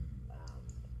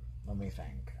 Let me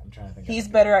think. I'm trying to think. He's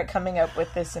better at coming up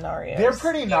with the scenarios. They're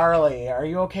pretty gnarly. Are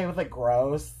you okay with like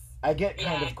gross? I get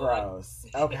kind of gross.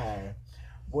 Okay.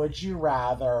 Would you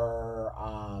rather?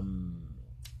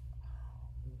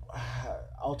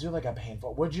 I'll do like a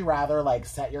painful. Would you rather like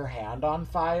set your hand on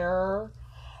fire,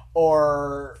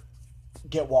 or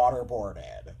get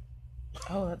waterboarded?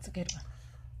 Oh, that's a good one.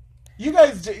 You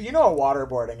guys, you know what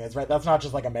waterboarding is, right? That's not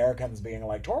just like Americans being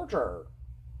like torture.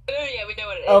 Oh yeah, we know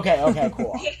what it is. Okay,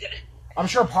 cool. I'm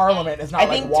sure Parliament is not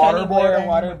like waterboarding. Tony Blair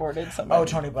waterboarded someone. Oh,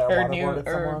 Tony Blair waterboarded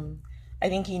someone. I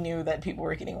think he knew that people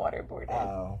were getting waterboarded.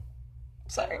 Oh,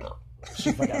 sorry.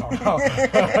 She's like, I don't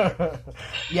know.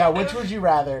 Yeah, which would you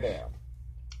rather do?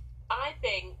 I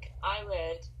think I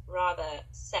would rather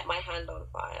set my hand on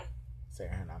fire. Set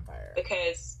your hand on fire.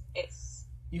 Because it's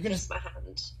just my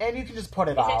hand. And you can just put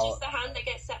it out. Is it just the hand that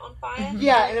gets set on fire?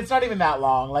 Yeah, and it's not even that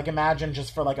long. Like, imagine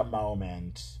just for like a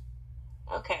moment.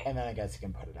 Okay. And then I guess you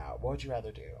can put it out. What would you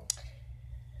rather do?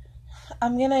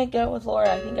 I'm gonna go with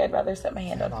Laura. I think I'd rather set my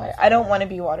hand on fire. I don't want to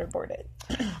be waterboarded.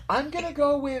 I'm gonna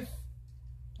go with...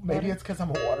 Maybe it's because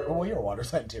I'm a water... Well, you're a water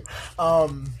sign, too.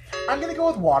 I'm gonna go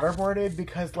with waterboarded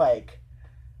because, like,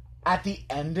 at the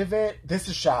end of it... This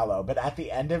is shallow, but at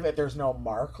the end of it, there's no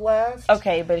mark left.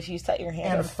 Okay, but if you set your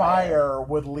hand on fire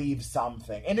would leave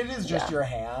something. And it is just your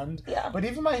hand. Yeah. But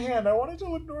even my hand, I want it to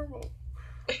look normal.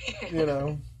 You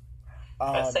know?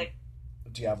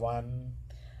 Do you have one?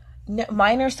 No,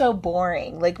 mine are so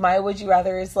boring. Like, my would you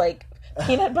rather is, like,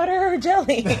 peanut butter or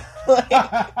jelly? Like...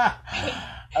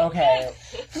 Okay.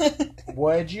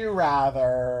 Would you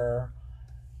rather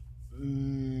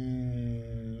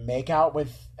make out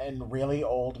with a really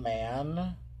old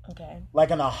man? Okay. Like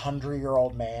an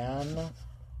 100-year-old man?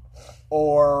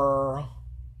 Or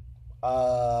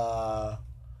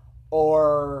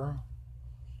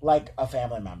like a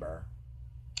family member?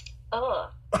 Oh.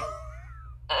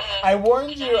 I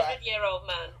warned you. 100-year-old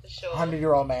man, for sure.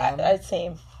 100-year-old man?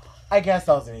 Same. I guess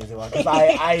that was an easy one, because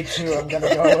I too am going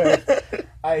to go with...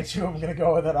 I too am going to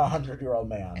go with an 100-year-old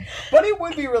man. But it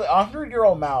would be really...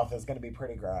 100-year-old mouth is going to be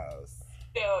pretty gross.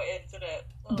 No, isn't it?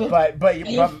 But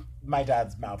my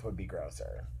dad's mouth would be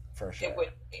grosser, for sure. It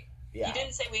would be. Yeah. You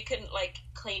didn't say we couldn't, like,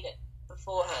 clean it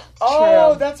beforehand. Oh,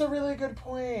 True. That's a really good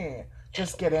point.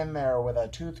 Just get in there with a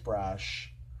toothbrush.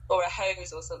 Or a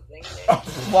hose or something. You know?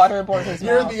 Waterboard his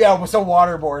mouth. Yeah, so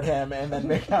waterboard him and then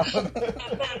make out with him.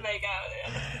 And then make out,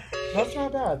 yeah. That's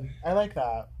not bad. I like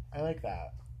that.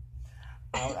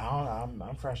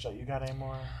 I'm fresh out. You got any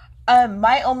more?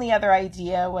 My only other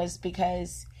idea was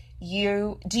because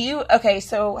okay,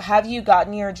 so have you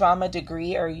gotten your drama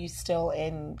degree, or are you still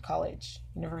in college,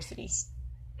 university?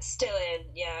 Still in,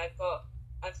 yeah.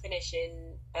 I finish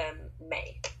in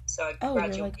May, so I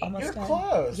graduate. You're like almost You're done.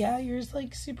 Close. Yeah, you're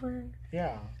like super.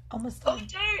 Yeah. Almost Oh, done.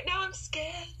 don't! Now I'm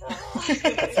scared.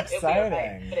 That's exciting.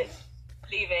 Okay, but it's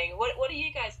leaving. What are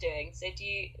you guys doing? So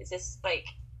is this like,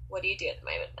 what do you do at the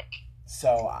moment? Like,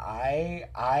 so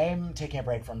I'm taking a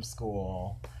break from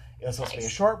school. It was supposed to be a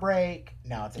short break.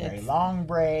 Now it's a very long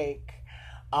break.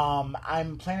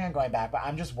 I'm planning on going back, but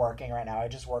I'm just working right now. I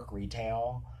just work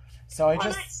retail. So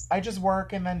I just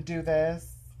work and then do this.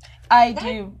 I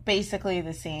do basically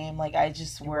the same. Like, I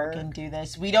just work and do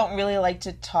this. We don't really like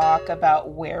to talk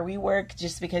about where we work,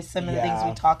 just because some of the things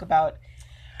we talk about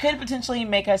could potentially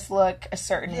make us look a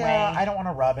certain way. I don't want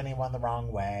to rub anyone the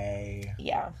wrong way.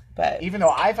 Yeah, but... Even though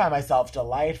I find myself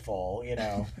delightful, you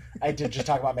know. I did just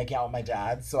talk about making out with my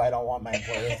dad, so I don't want my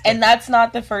employers to... And that's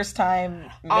not the first time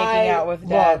making out with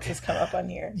dads has come up on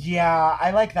here. Yeah, I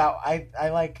like that. I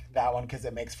like that one because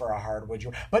it makes for a hard would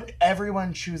you... But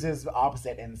everyone chooses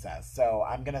opposite incest, so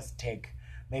I'm going to take...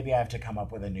 Maybe I have to come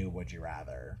up with a new would you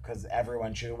rather, because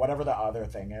everyone choose... Whatever the other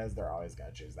thing is, they're always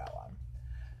going to choose that one.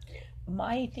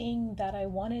 My thing that I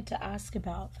wanted to ask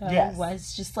about, though,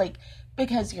 was just, like,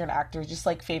 because you're an actor, just,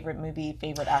 like, favorite movie,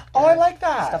 favorite actor. Oh, I like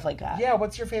that. Stuff like that. Yeah,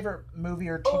 what's your favorite movie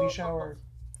or TV show? Or...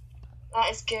 That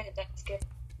is good.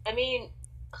 I mean,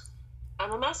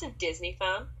 I'm a massive Disney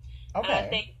fan. Okay. And I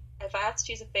think if I had to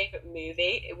choose a favorite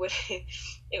movie, it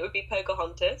would be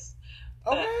Pocahontas.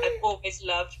 Okay. I've always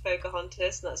loved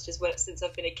Pocahontas, and that's just since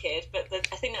I've been a kid. But I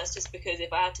think that's just because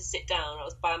if I had to sit down and I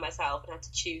was by myself and had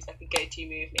to choose like a go-to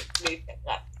movie,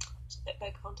 just pick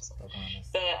Pocahontas.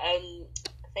 But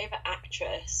favorite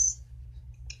actress,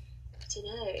 I don't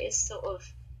know. It's sort of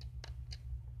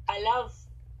I love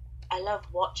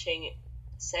watching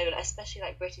so, especially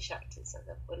like British actors. I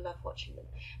would love watching them.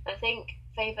 I think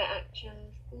favorite actress.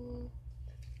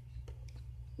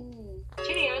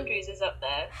 Julie Andrews is up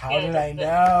there. How did I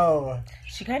know?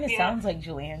 She kind of sounds like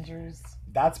Julie Andrews.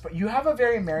 You have a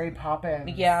very Mary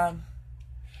Poppins. Yeah.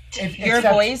 Your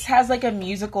voice has like a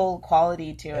musical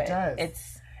quality to it. It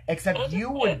does. Except you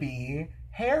would be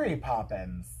Harry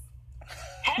Poppins.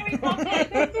 Harry Poppins.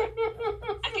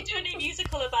 I could do a new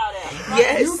musical about it.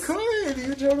 Yes, you could.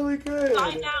 You totally could.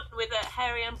 Lie down with a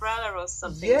hairy umbrella or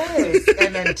something. Yes,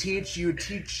 and then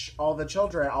teach all the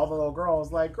children, all the little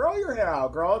girls, like, grow your hair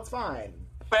out, girl. It's fine.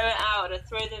 Throw it out and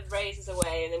throw the razors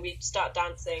away, and then we start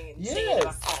dancing and singing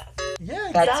about hair. Yeah,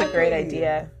 exactly. That's a great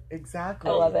idea. Exactly.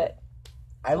 I love it.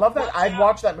 I love that. I'd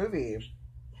watch that movie.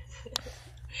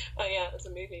 Oh yeah, it's a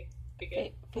movie. Be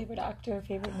good. Favorite actor,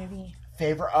 favorite movie.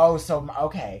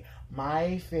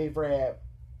 My favorite.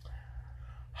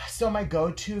 So my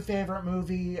go-to favorite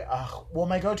movie.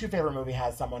 My go-to favorite movie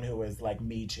has someone who is like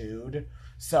Me Too'd.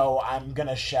 So I'm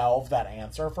gonna shelve that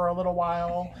answer for a little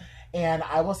while. Okay. And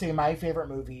I will say my favorite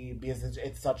movie, because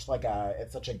it's such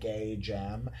a gay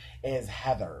gem, is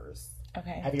Heathers.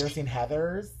 Okay. Have you ever seen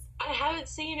Heathers? I haven't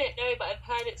seen it, no, but I've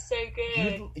heard it's so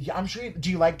good. I'm sure.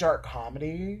 Do you like dark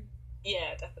comedy?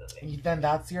 Yeah, definitely. Then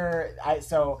that's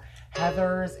so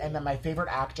Heathers, and then my favorite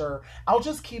actor. I'll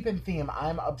just keep in theme.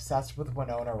 I'm obsessed with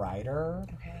Winona Ryder.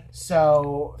 Okay.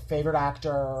 So favorite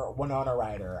actor, Winona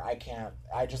Ryder.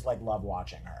 I just like love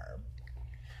watching her.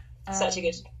 Such a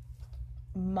good.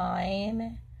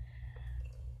 Mine.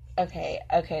 Okay.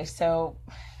 So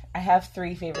I have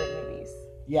 3 favorite movies.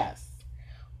 Yes.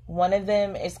 One of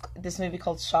them is this movie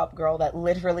called Shop Girl that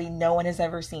literally no one has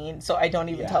ever seen, so I don't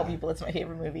even tell people it's my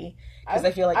favorite movie because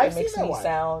I feel like it makes me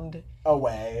sound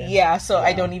away. Yeah, so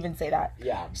I don't even say that.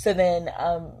 Yeah. So then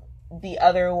the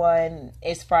other one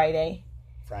is Friday.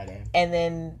 And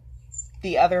then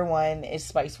the other one is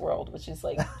Spice World, which is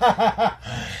like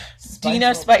do you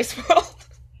know Spice World?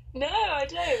 No, I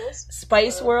don't.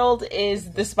 Spice World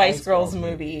is the Spice Girls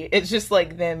movie. It's just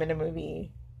like them in a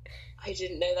movie. I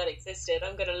didn't know that existed.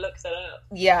 I'm gonna look that up.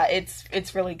 Yeah,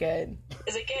 it's really good.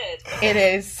 Is it good? It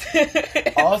is.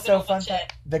 Also, fun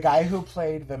fact: the guy who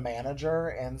played the manager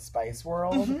in Spice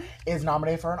World is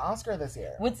nominated for an Oscar this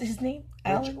year. What's his name?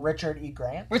 Richard E.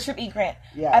 Grant. Richard E. Grant.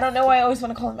 Yeah. I don't know why I always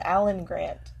want to call him Alan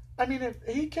Grant. I mean,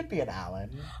 he could be an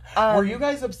Alan. Were you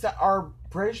guys upset? Are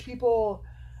British people?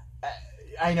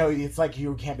 I know it's like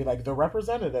you can't be like the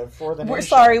representative for the nation. We're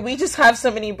sorry, we just have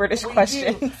so many British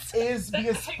questions. Is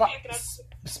because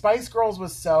Spice Girls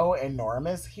was so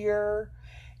enormous here.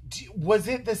 Was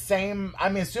it the same?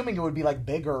 I'm assuming it would be like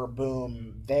bigger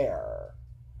boom there.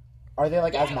 Are they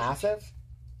like as massive?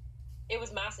 It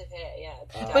was massive here,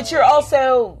 yeah. But you're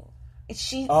also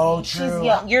she's true.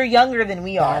 Young. You're younger than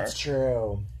we are. That's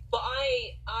true. But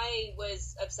I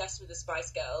was obsessed with the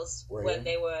Spice Girls when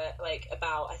they were like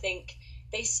about, I think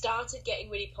they started getting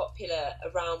really popular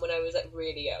around when I was like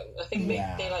really young. I think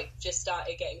they like just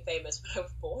started getting famous when I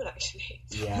was born, actually.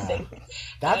 Yeah,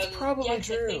 that's probably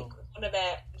true. I think one of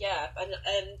their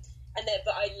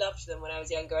but I loved them when I was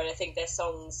younger, and I think their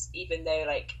songs, even though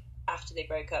like after they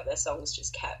broke up, their songs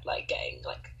just kept like getting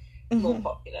like more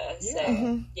popular. So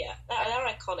they're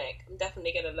iconic. I'm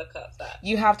definitely gonna look up that.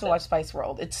 You have to watch Spice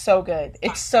World. It's so good.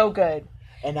 It's so good.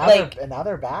 And now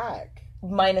they're back.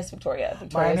 Minus Victoria.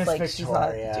 Victoria's like she's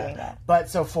not doing that. But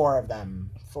so 4 of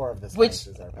the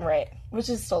Spices are back. Right. Which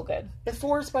is still good. The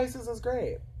 4 Spices is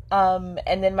great. And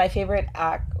then my favorite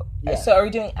So are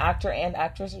we doing actor and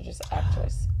actress or just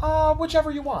actress? Whichever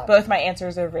you want. Both my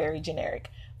answers are very generic.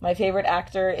 My favorite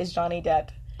actor is Johnny Depp.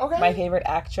 Okay. My favorite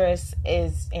actress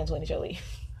is Angelina Jolie.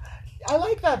 I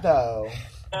like that though.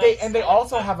 They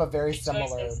also have a very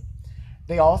similar.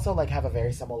 They also like have a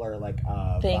very similar like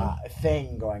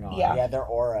thing going on. Yeah, their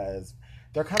auras.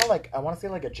 They're kind of like, I want to say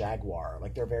like a jaguar.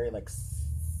 Like they're very like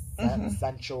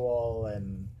sensual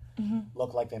and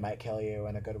look like they might kill you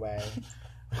in a good way.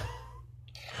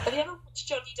 Have you ever watched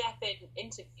Johnny Depp in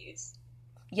interviews?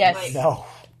 Yes. No.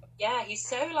 Yeah, he's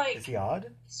so like... Is he odd?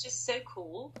 He's just so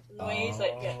cool. The way he's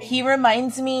like... Yeah, he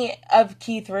reminds me of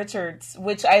Keith Richards,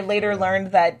 which I later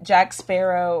learned that Jack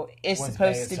Sparrow is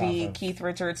supposed to be Keith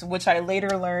Richards, which I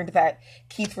later learned that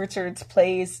Keith Richards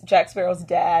plays Jack Sparrow's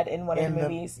dad in one of the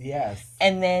movies. Yes.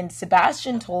 And then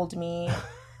Sebastian told me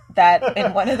that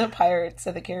in one of the Pirates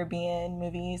of the Caribbean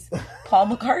movies, Paul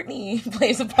McCartney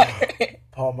plays a pirate.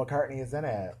 Paul McCartney is in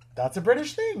it. That's a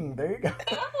British thing. There you go.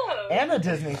 Oh. And a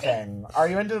Disney thing. Are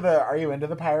you into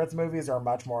the Pirates movies or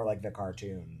much more like the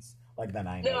cartoons? Like the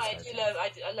 90s? No,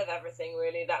 I love everything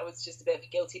really. That was just a bit of a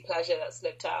guilty pleasure that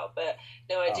slipped out. But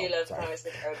no, I do love Pirates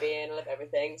of the Caribbean. I love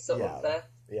everything. I'm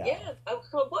up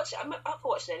for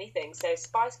watching anything. So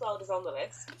Spice World is on the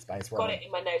list. Spice World. Got it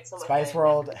in my notes on my Spice phone.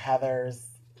 World, Heathers.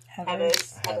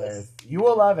 Heathers. You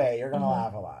will love it. You're gonna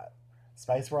laugh a lot.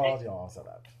 Spice World, you'll also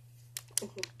love.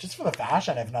 Just for the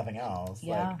fashion, if nothing else.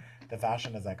 Yeah. Like, the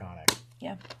fashion is iconic.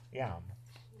 Yeah. Yeah.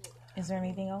 Is there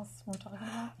anything else we're talking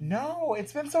about? No,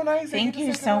 it's been so nice. Thank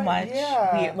you so much. Yeah.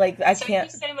 I can't. Thank you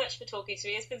so much for talking to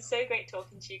me. It's been so great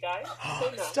talking to you guys. So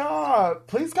nice. Stop.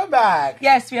 Please come back.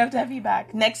 Yes, we have to have you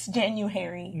back. Next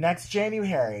Januhairy.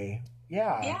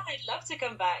 Yeah. Yeah, I'd love to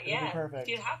come back. That'd be Yeah. perfect. If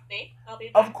you'd have me, I'll be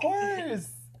back. Of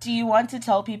course. Do you want to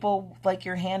tell people, like,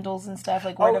 your handles and stuff?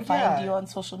 Like, where to find you on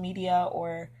social media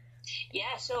or...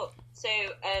 Yeah, sure. So,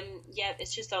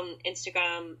 it's just on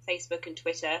Instagram, Facebook, and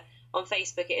Twitter. On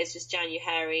Facebook, it is just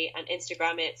Januhairy, and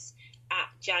Instagram, it's at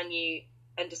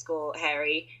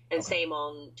Janu_Hairy, and same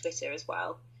on Twitter as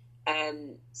well.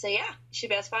 You should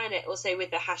be able to find it. Also,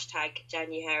 with the hashtag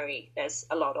Januhairy, there's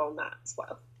a lot on that as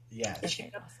well. Yes. You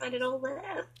should be able to find it all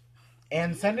there.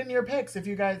 And send in your pics if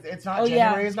you guys. It's not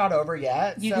January is not over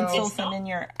yet. You can still send in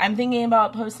your. I'm thinking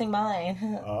about posting mine.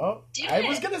 Oh, I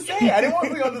was gonna say I didn't want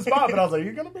to be on the spot, but I was like,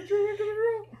 "You're gonna put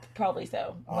your." Probably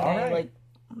so. All right.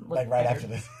 Like right after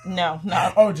this. No,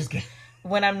 not. Oh, just kidding.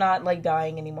 When I'm not like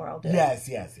dying anymore, I'll do it. Yes.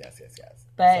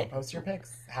 But so post your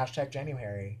pics. Hashtag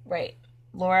Januhairy. Right,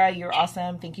 Laura, you're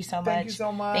awesome. Thank you so much. Thank you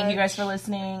so much. Thank you guys for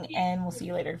listening, and we'll see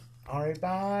you later. All right,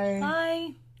 bye.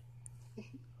 Bye.